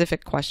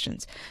specific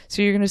questions.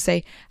 So you're going to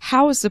say,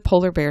 how is the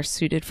polar bear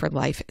suited for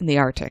life in the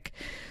Arctic?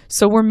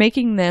 So we're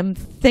making them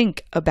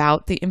think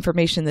about the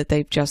information that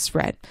they've just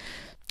read.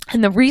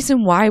 And the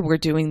reason why we're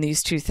doing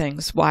these two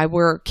things, why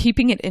we're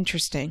keeping it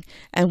interesting,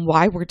 and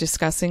why we're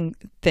discussing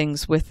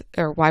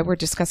why we're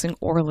discussing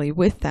orally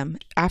with them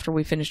after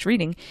we finish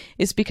reading,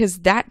 is because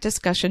that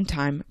discussion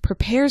time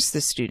prepares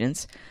the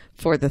students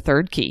for the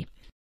third key.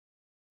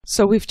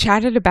 So we've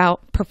chatted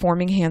about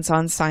performing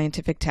hands-on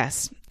scientific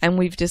tests, and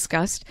we've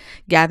discussed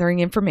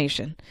gathering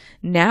information.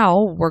 Now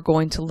we're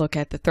going to look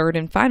at the third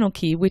and final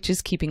key, which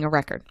is keeping a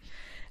record.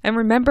 And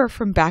remember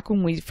from back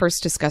when we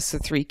first discussed the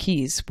 3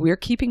 keys, we're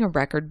keeping a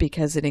record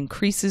because it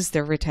increases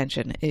their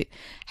retention. It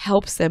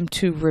helps them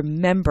to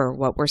remember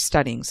what we're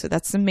studying. So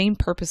that's the main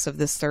purpose of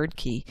this 3rd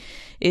key,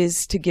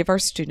 is to give our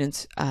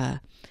students,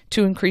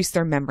 to increase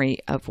their memory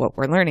of what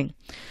we're learning.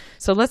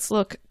 So let's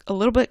look a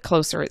little bit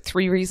closer at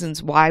 3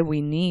 reasons why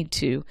we need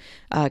to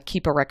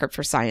keep a record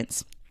for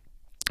science.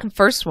 The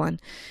first one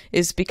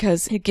is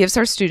because it gives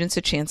our students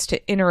a chance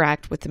to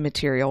interact with the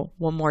material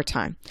one more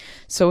time.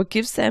 So it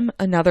gives them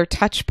another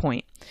touch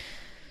point.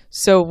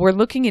 So we're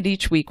looking at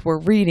each week,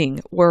 we're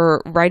reading, we're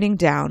writing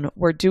down,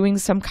 we're doing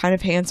some kind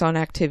of hands-on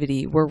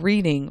activity, we're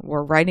reading,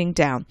 we're writing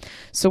down.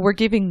 So we're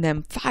giving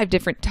them 5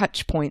 different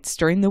touch points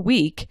during the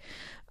week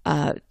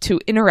to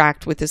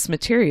interact with this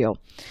material.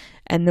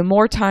 And the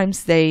more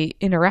times they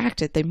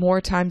interact it, the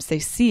more times they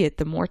see it,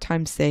 the more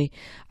times they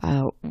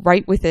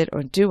write with it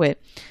or do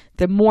it,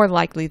 the more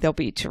likely they'll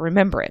be to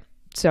remember it.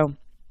 So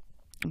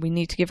we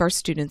need to give our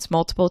students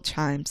multiple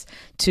times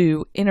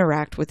to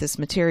interact with this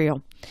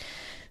material.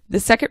 The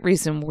second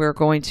reason we're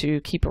going to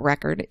keep a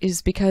record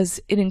is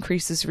because it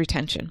increases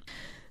retention.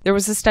 There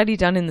was a study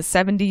done in the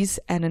 70s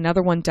and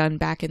another one done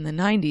back in the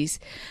 90s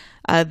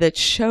that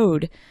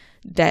showed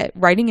that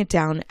writing it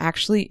down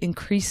actually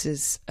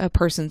increases a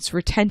person's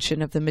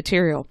retention of the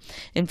material.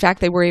 In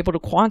fact, they were able to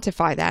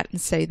quantify that and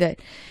say that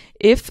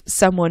if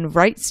someone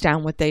writes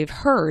down what they've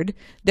heard,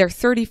 they're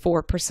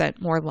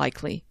 34% more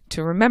likely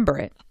to remember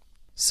it.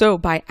 So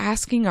by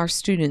asking our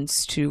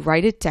students to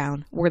write it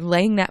down, we're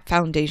laying that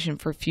foundation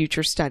for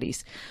future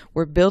studies.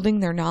 We're building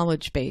their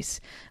knowledge base,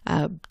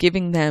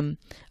 giving them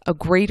a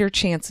greater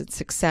chance at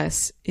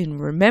success in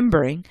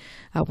remembering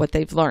what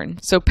they've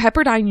learned. So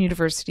Pepperdine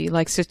University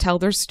likes to tell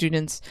their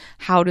students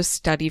how to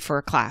study for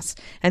a class.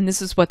 And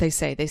this is what they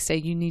say. They say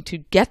you need to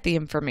get the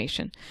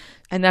information.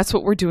 And that's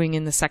what we're doing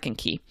in the 2nd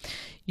key.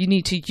 You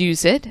need to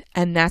use it,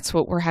 and that's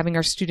what we're having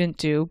our student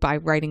do by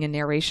writing a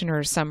narration or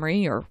a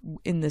summary, or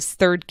in this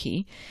 3rd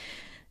key.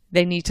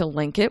 They need to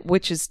link it,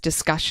 which is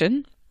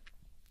discussion.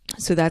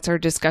 So that's our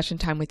discussion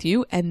time with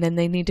you, and then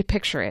they need to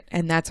picture it,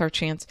 and that's our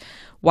chance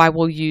why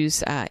we'll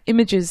use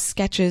images,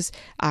 sketches,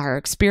 our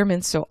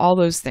experiments, so all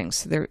those things.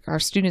 So our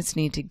students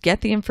need to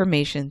get the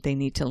information, they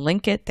need to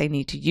link it, they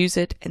need to use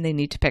it, and they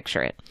need to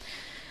picture it.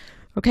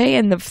 Okay,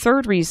 and the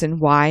 3rd reason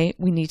why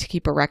we need to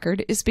keep a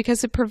record is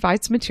because it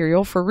provides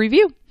material for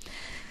review.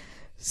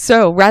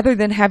 So rather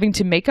than having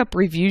to make up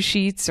review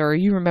sheets, or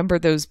you remember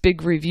those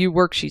big review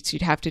worksheets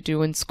you'd have to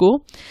do in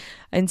school,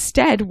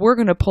 instead we're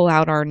going to pull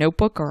out our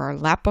notebook or our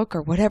lap book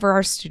or whatever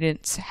our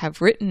students have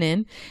written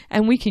in,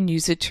 and we can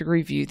use it to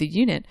review the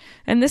unit.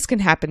 And this can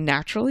happen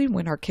naturally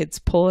when our kids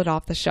pull it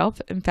off the shelf.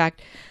 In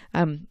fact,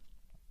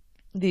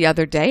 the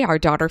other day, our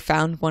daughter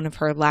found one of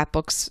her lap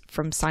books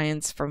from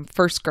science from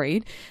 1st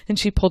grade, and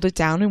she pulled it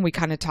down and we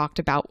kind of talked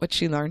about what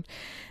she learned.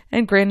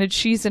 And granted,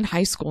 she's in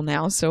high school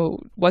now, so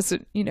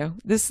wasn't,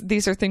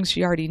 these are things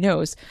she already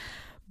knows.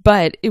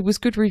 But it was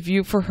good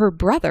review for her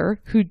brother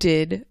who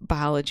did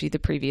biology the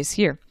previous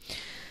year.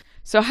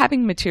 So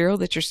having material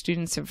that your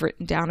students have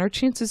written down are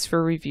chances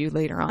for review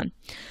later on.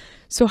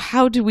 So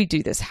how do we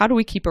do this? How do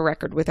we keep a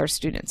record with our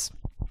students?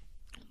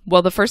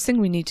 Well, the first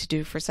thing we need to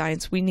do for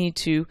science, we need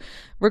to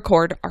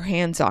record our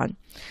hands-on.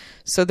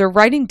 So they're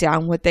writing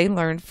down what they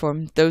learned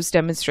from those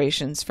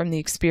demonstrations, from the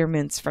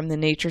experiments, from the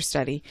nature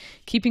study,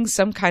 keeping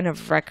some kind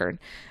of record.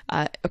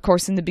 Of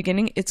course, in the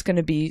beginning, it's going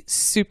to be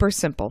super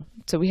simple.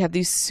 So we have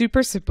these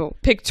super simple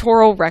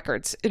pictorial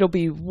records. It'll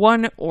be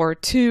 1 or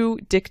 2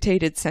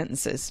 dictated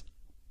sentences.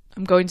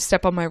 I'm going to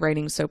step on my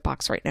writing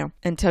soapbox right now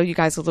and tell you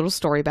guys a little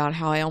story about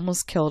how I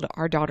almost killed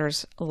our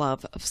daughter's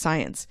love of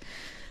science.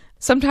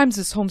 Sometimes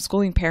as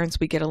homeschooling parents,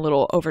 we get a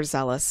little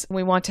overzealous.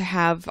 We want to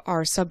have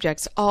our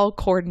subjects all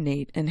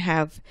coordinate and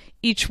have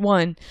each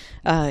one,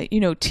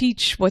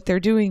 teach what they're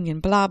doing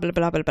and blah, blah,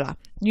 blah, blah, blah.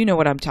 You know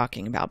what I'm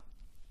talking about.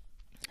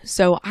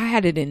 So I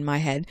had it in my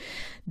head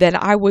that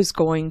I was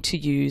going to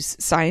use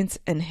science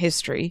and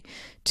history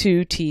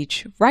to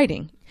teach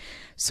writing.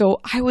 So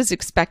I was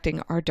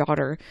expecting our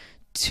daughter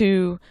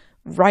to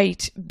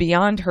write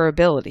beyond her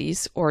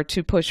abilities, or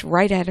to push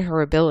right at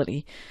her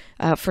ability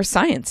for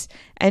science.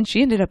 And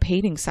she ended up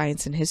hating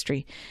science and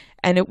history.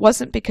 And it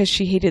wasn't because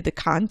she hated the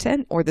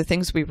content or the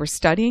things we were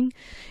studying.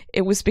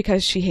 It was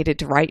because she hated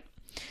to write.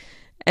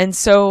 And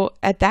so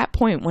at that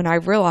point, when I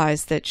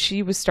realized that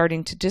she was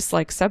starting to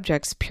dislike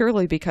subjects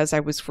purely because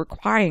I was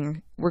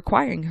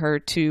requiring her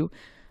to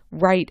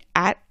write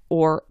at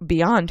or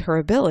beyond her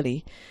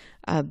ability,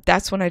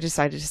 that's when I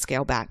decided to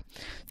scale back.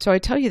 So I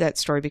tell you that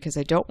story because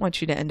I don't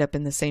want you to end up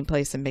in the same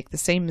place and make the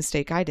same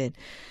mistake I did.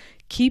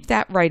 Keep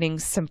that writing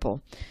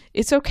simple.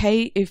 It's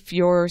okay if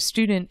your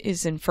student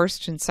is in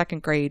 1st and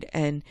 2nd grade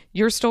and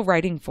you're still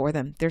writing for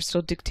them. They're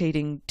still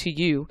dictating to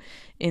you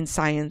in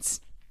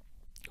science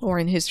or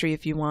in history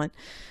if you want,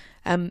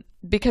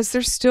 because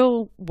they're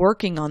still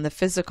working on the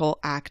physical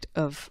act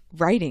of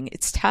writing.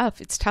 It's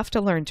tough. It's tough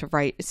to learn to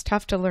write. It's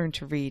tough to learn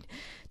to read,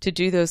 to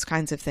do those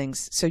kinds of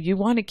things. So you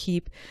want to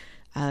keep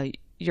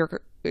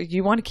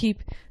you want to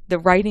keep the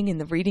writing and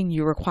the reading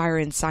you require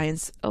in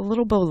science a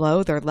little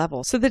below their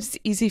level so that it's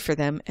easy for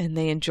them and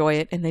they enjoy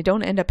it and they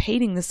don't end up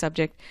hating the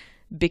subject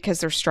because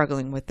they're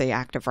struggling with the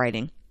act of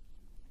writing.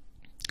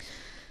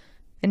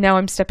 And now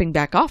I'm stepping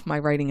back off my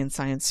writing and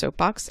science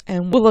soapbox,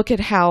 and we'll look at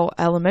how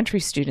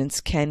elementary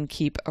students can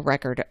keep a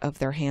record of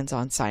their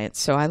hands-on science.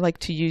 So I like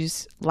to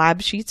use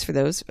lab sheets for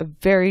those, a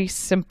very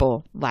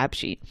simple lab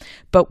sheet.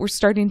 But we're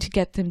starting to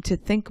get them to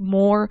think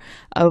more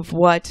of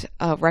what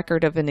a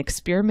record of an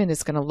experiment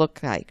is going to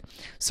look like.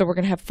 So we're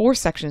going to have 4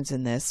 sections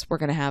in this. We're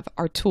going to have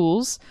our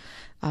tools,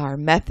 our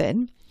method,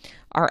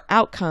 our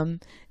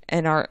outcome,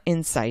 and our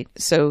insight.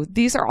 So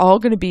these are all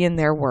going to be in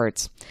their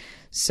words.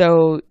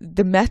 So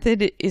the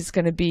method is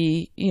going to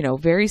be,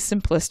 very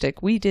simplistic.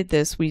 We did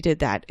this, we did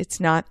that. It's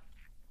not,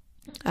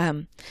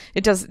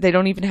 they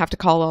don't even have to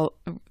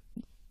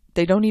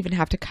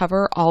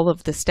cover all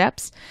of the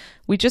steps.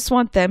 We just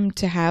want them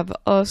to have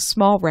a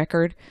small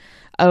record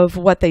of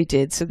what they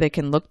did so they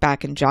can look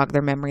back and jog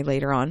their memory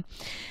later on.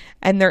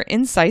 And their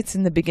insights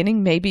in the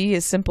beginning may be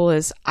as simple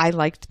as, I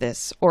liked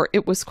this, or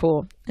it was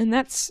cool. And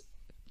that's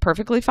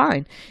perfectly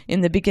fine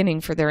in the beginning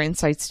for their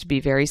insights to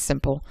be very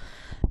simple.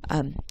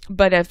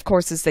 But of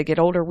course, as they get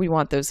older, we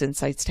want those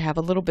insights to have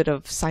a little bit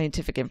of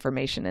scientific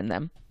information in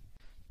them.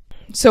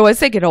 So as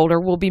they get older,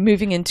 we'll be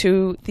moving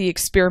into the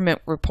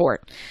experiment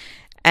report.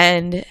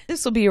 And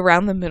this will be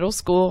around the middle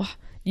school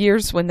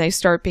years when they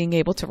start being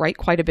able to write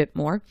quite a bit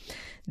more.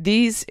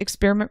 These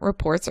experiment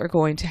reports are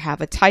going to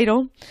have a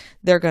title.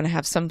 They're going to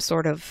have some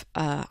sort of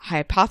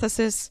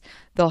hypothesis.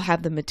 They'll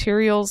have the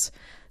materials.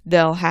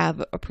 They'll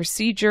have a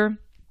procedure.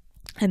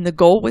 And the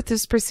goal with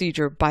this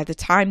procedure, by the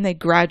time they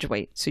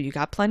graduate, so you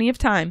got plenty of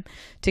time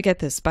to get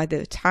this, by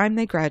the time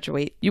they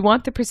graduate, you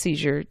want the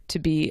procedure to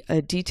be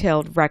a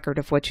detailed record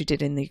of what you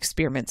did in the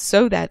experiment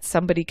so that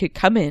somebody could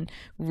come in,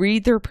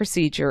 read their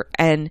procedure,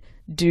 and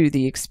do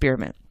the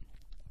experiment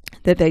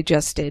that they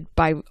just did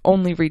by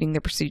only reading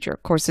the procedure.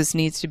 Of course, this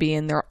needs to be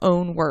in their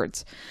own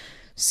words.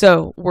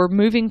 So we're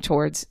moving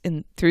towards,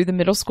 through the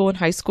middle school and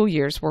high school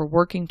years, we're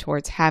working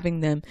towards having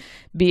them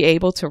be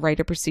able to write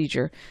a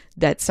procedure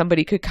that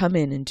somebody could come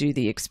in and do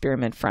the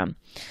experiment from.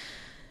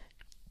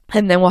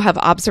 And then we'll have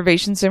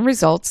observations and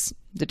results.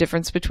 The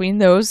difference between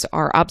those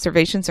are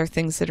observations are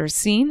things that are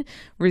seen,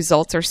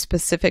 results are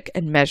specific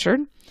and measured.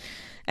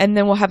 And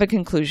then we'll have a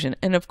conclusion.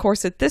 And of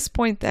course, at this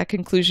point, that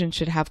conclusion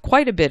should have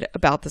quite a bit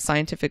about the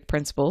scientific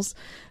principles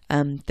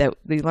that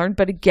we learned.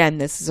 But again,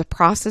 this is a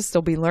process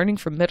they'll be learning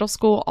from middle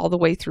school all the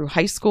way through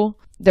high school.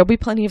 There'll be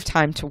plenty of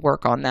time to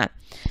work on that.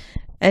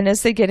 And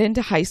as they get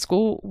into high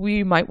school,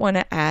 we might want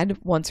to add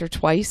once or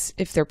twice.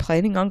 If they're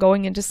planning on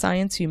going into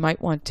science, you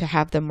might want to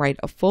have them write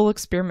a full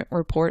experiment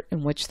report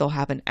in which they'll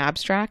have an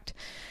abstract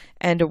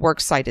and a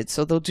works cited.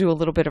 So they'll do a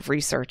little bit of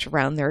research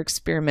around their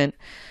experiment,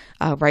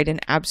 write an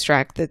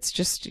abstract that's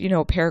just,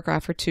 a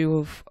paragraph or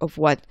two of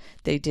what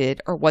they did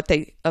or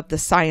of the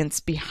science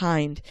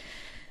behind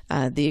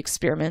the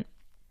experiment,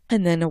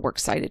 and then a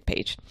works cited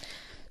page.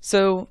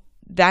 So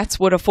that's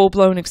what a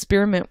full-blown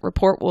experiment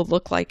report will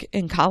look like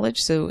in college.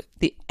 So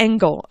the end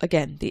goal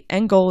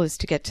is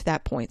to get to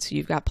that point. So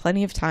you've got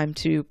plenty of time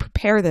to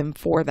prepare them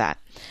for that.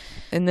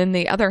 And then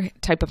the other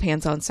type of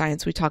hands-on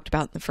science we talked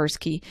about in the first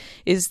key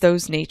is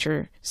those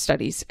nature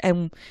studies.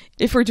 And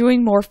if we're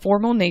doing more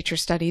formal nature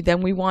study,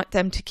 then we want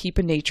them to keep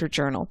a nature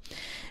journal.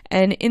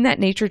 And in that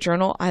nature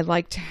journal, I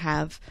like to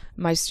have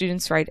my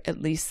students write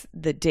at least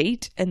the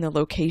date and the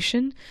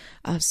location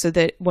so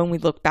that when we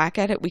look back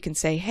at it, we can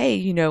say, hey,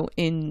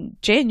 in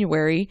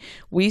January,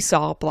 we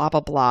saw blah,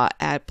 blah, blah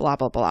at blah,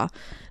 blah, blah.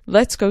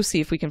 Let's go see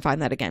if we can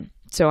find that again.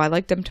 So I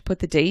like them to put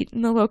the date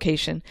and the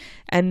location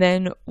and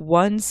then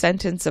one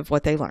sentence of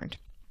what they learned.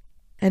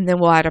 And then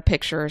we'll add a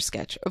picture or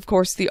sketch. Of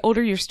course, the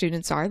older your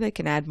students are, they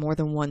can add more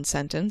than one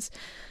sentence.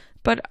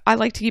 But I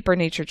like to keep our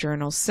nature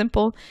journals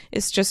simple.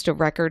 It's just a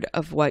record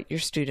of what your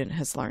student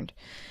has learned.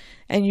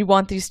 And you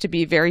want these to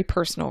be a very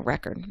personal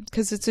record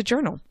because it's a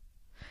journal.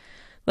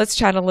 Let's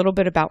chat a little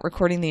bit about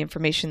recording the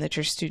information that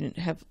your student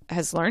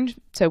has learned.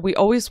 So we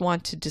always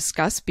want to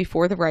discuss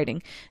before the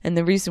writing. And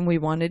the reason we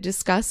want to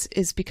discuss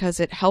is because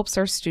it helps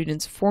our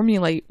students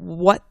formulate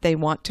what they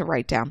want to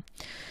write down.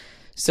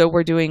 So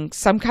we're doing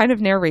some kind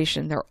of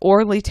narration. They're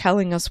orally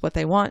telling us what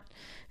they want,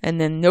 and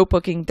then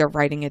notebooking, they're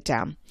writing it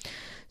down.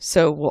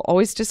 So we'll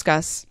always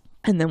discuss,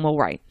 and then we'll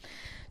write.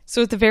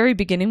 So at the very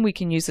beginning, we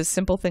can use a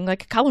simple thing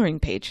like a coloring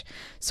page.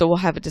 So we'll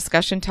have a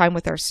discussion time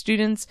with our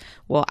students.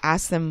 We'll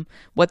ask them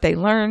what they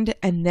learned,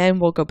 and then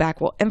we'll go back.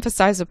 We'll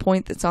emphasize a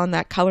point that's on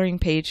that coloring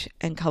page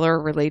and color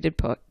a related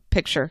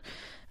picture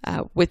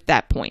with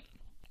that point.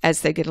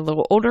 As they get a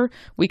little older,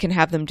 we can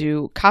have them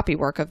do copy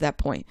work of that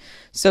point.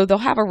 So they'll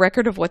have a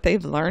record of what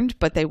they've learned,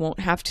 but they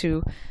won't have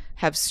to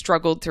have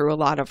struggled through a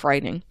lot of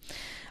writing.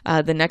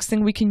 The next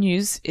thing we can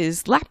use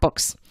is lap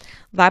books.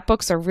 Lap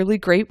books are really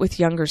great with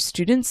younger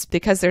students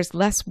because there's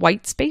less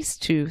white space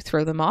to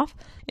throw them off.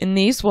 In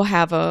these, we'll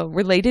have a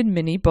related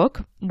mini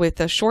book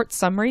with a short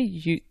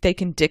summary. They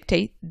can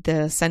dictate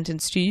the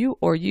sentence to you,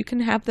 or you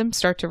can have them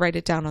start to write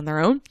it down on their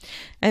own.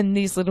 And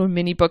these little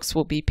mini books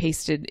will be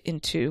pasted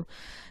into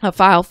a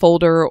file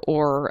folder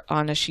or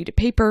on a sheet of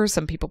paper.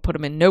 Some people put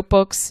them in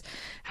notebooks.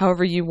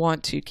 However you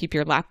want to keep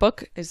your lap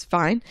book is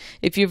fine.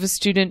 If you have a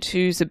student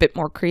who's a bit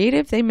more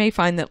creative, they may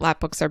find that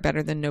lap books are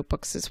better than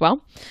notebooks as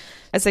well.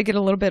 As they get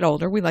a little bit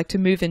older, we like to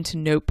move into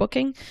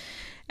notebooking.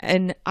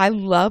 And I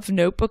love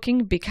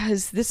notebooking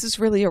because this is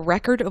really a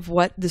record of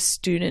what the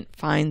student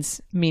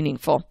finds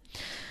meaningful.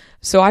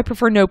 So I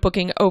prefer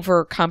notebooking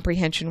over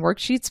comprehension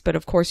worksheets, but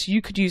of course you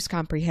could use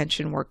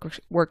comprehension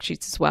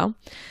worksheets as well.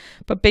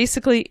 But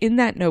basically in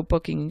that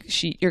notebooking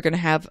sheet, you're going to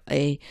have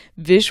a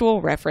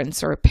visual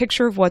reference or a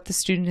picture of what the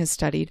student has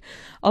studied,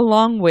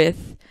 along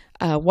with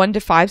 1 to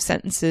 5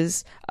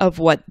 sentences of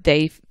what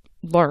they've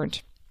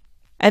learned.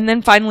 And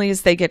then finally,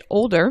 as they get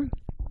older,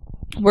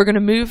 we're going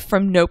to move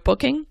from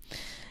notebooking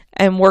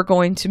and we're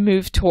going to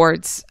move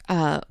towards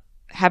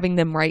having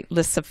them write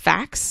lists of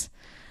facts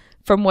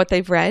from what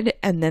they've read,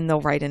 and then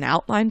they'll write an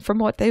outline from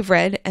what they've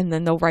read, and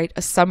then they'll write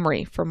a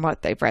summary from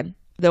what they've read.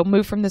 They'll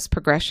move from this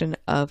progression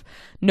of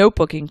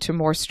notebooking to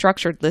more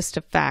structured list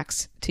of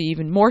facts to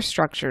even more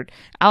structured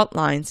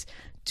outlines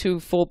to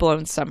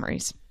full-blown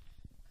summaries.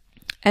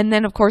 And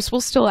then, of course,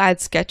 we'll still add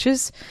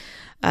sketches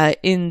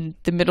in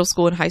the middle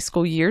school and high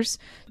school years,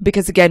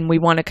 because again, we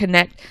want to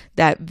connect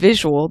that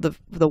visual,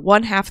 the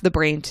one half of the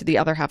brain to the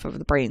other half of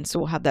the brain. So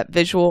we'll have that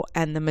visual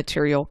and the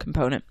material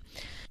component.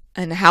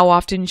 And how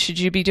often should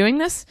you be doing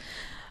this?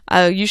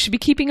 You should be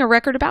keeping a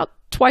record about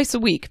twice a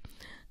week.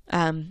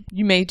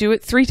 You may do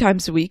it 3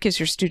 times a week as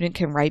your student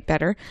can write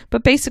better,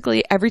 but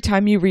basically every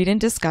time you read and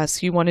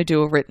discuss, you want to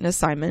do a written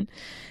assignment.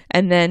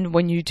 And then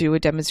when you do a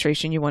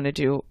demonstration, you want to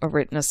do a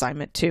written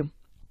assignment too.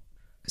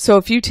 So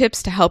a few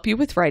tips to help you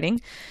with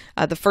writing.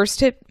 The first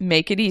tip,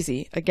 make it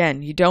easy.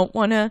 Again, you don't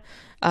want to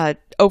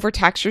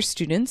overtax your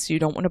students. You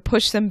don't want to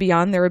push them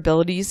beyond their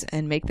abilities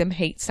and make them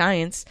hate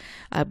science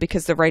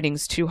because the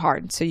writing's too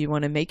hard. So you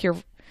want to make your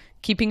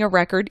keeping a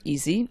record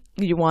easy.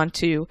 You want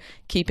to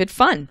keep it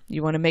fun.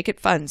 You want to make it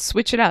fun.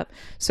 Switch it up.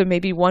 So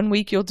maybe one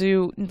week you'll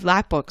do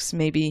lap books.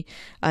 Maybe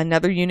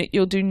another unit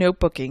you'll do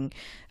notebooking.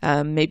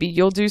 Maybe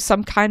you'll do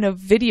some kind of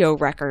video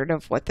record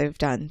of what they've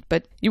done.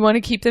 But you want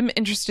to keep them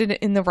interested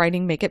in the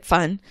writing, make it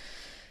fun.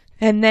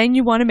 And then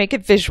you want to make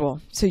it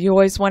visual. So you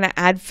always want to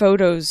add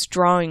photos,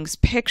 drawings,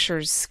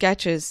 pictures,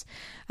 sketches,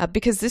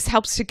 because this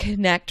helps to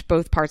connect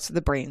both parts of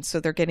the brain. So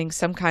they're getting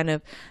some kind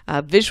of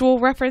visual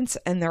reference,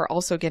 and they're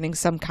also getting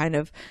some kind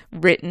of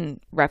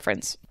written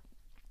reference.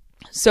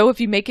 So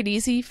if you make it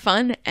easy,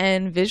 fun,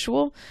 and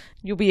visual,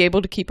 you'll be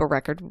able to keep a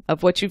record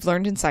of what you've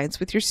learned in science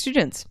with your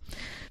students.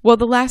 Well,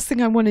 the last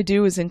thing I want to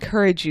do is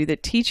encourage you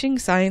that teaching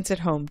science at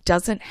home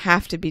doesn't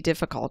have to be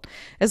difficult,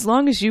 as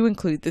long as you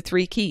include the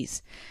 3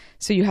 keys.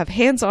 So you have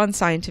hands-on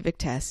scientific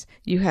tests,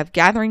 you have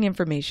gathering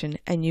information,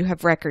 and you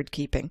have record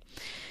keeping.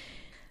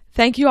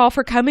 Thank you all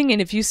for coming, and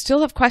if you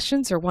still have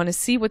questions or want to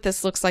see what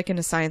this looks like in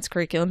a science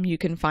curriculum, you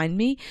can find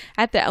me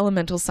at the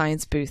Elemental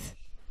Science booth.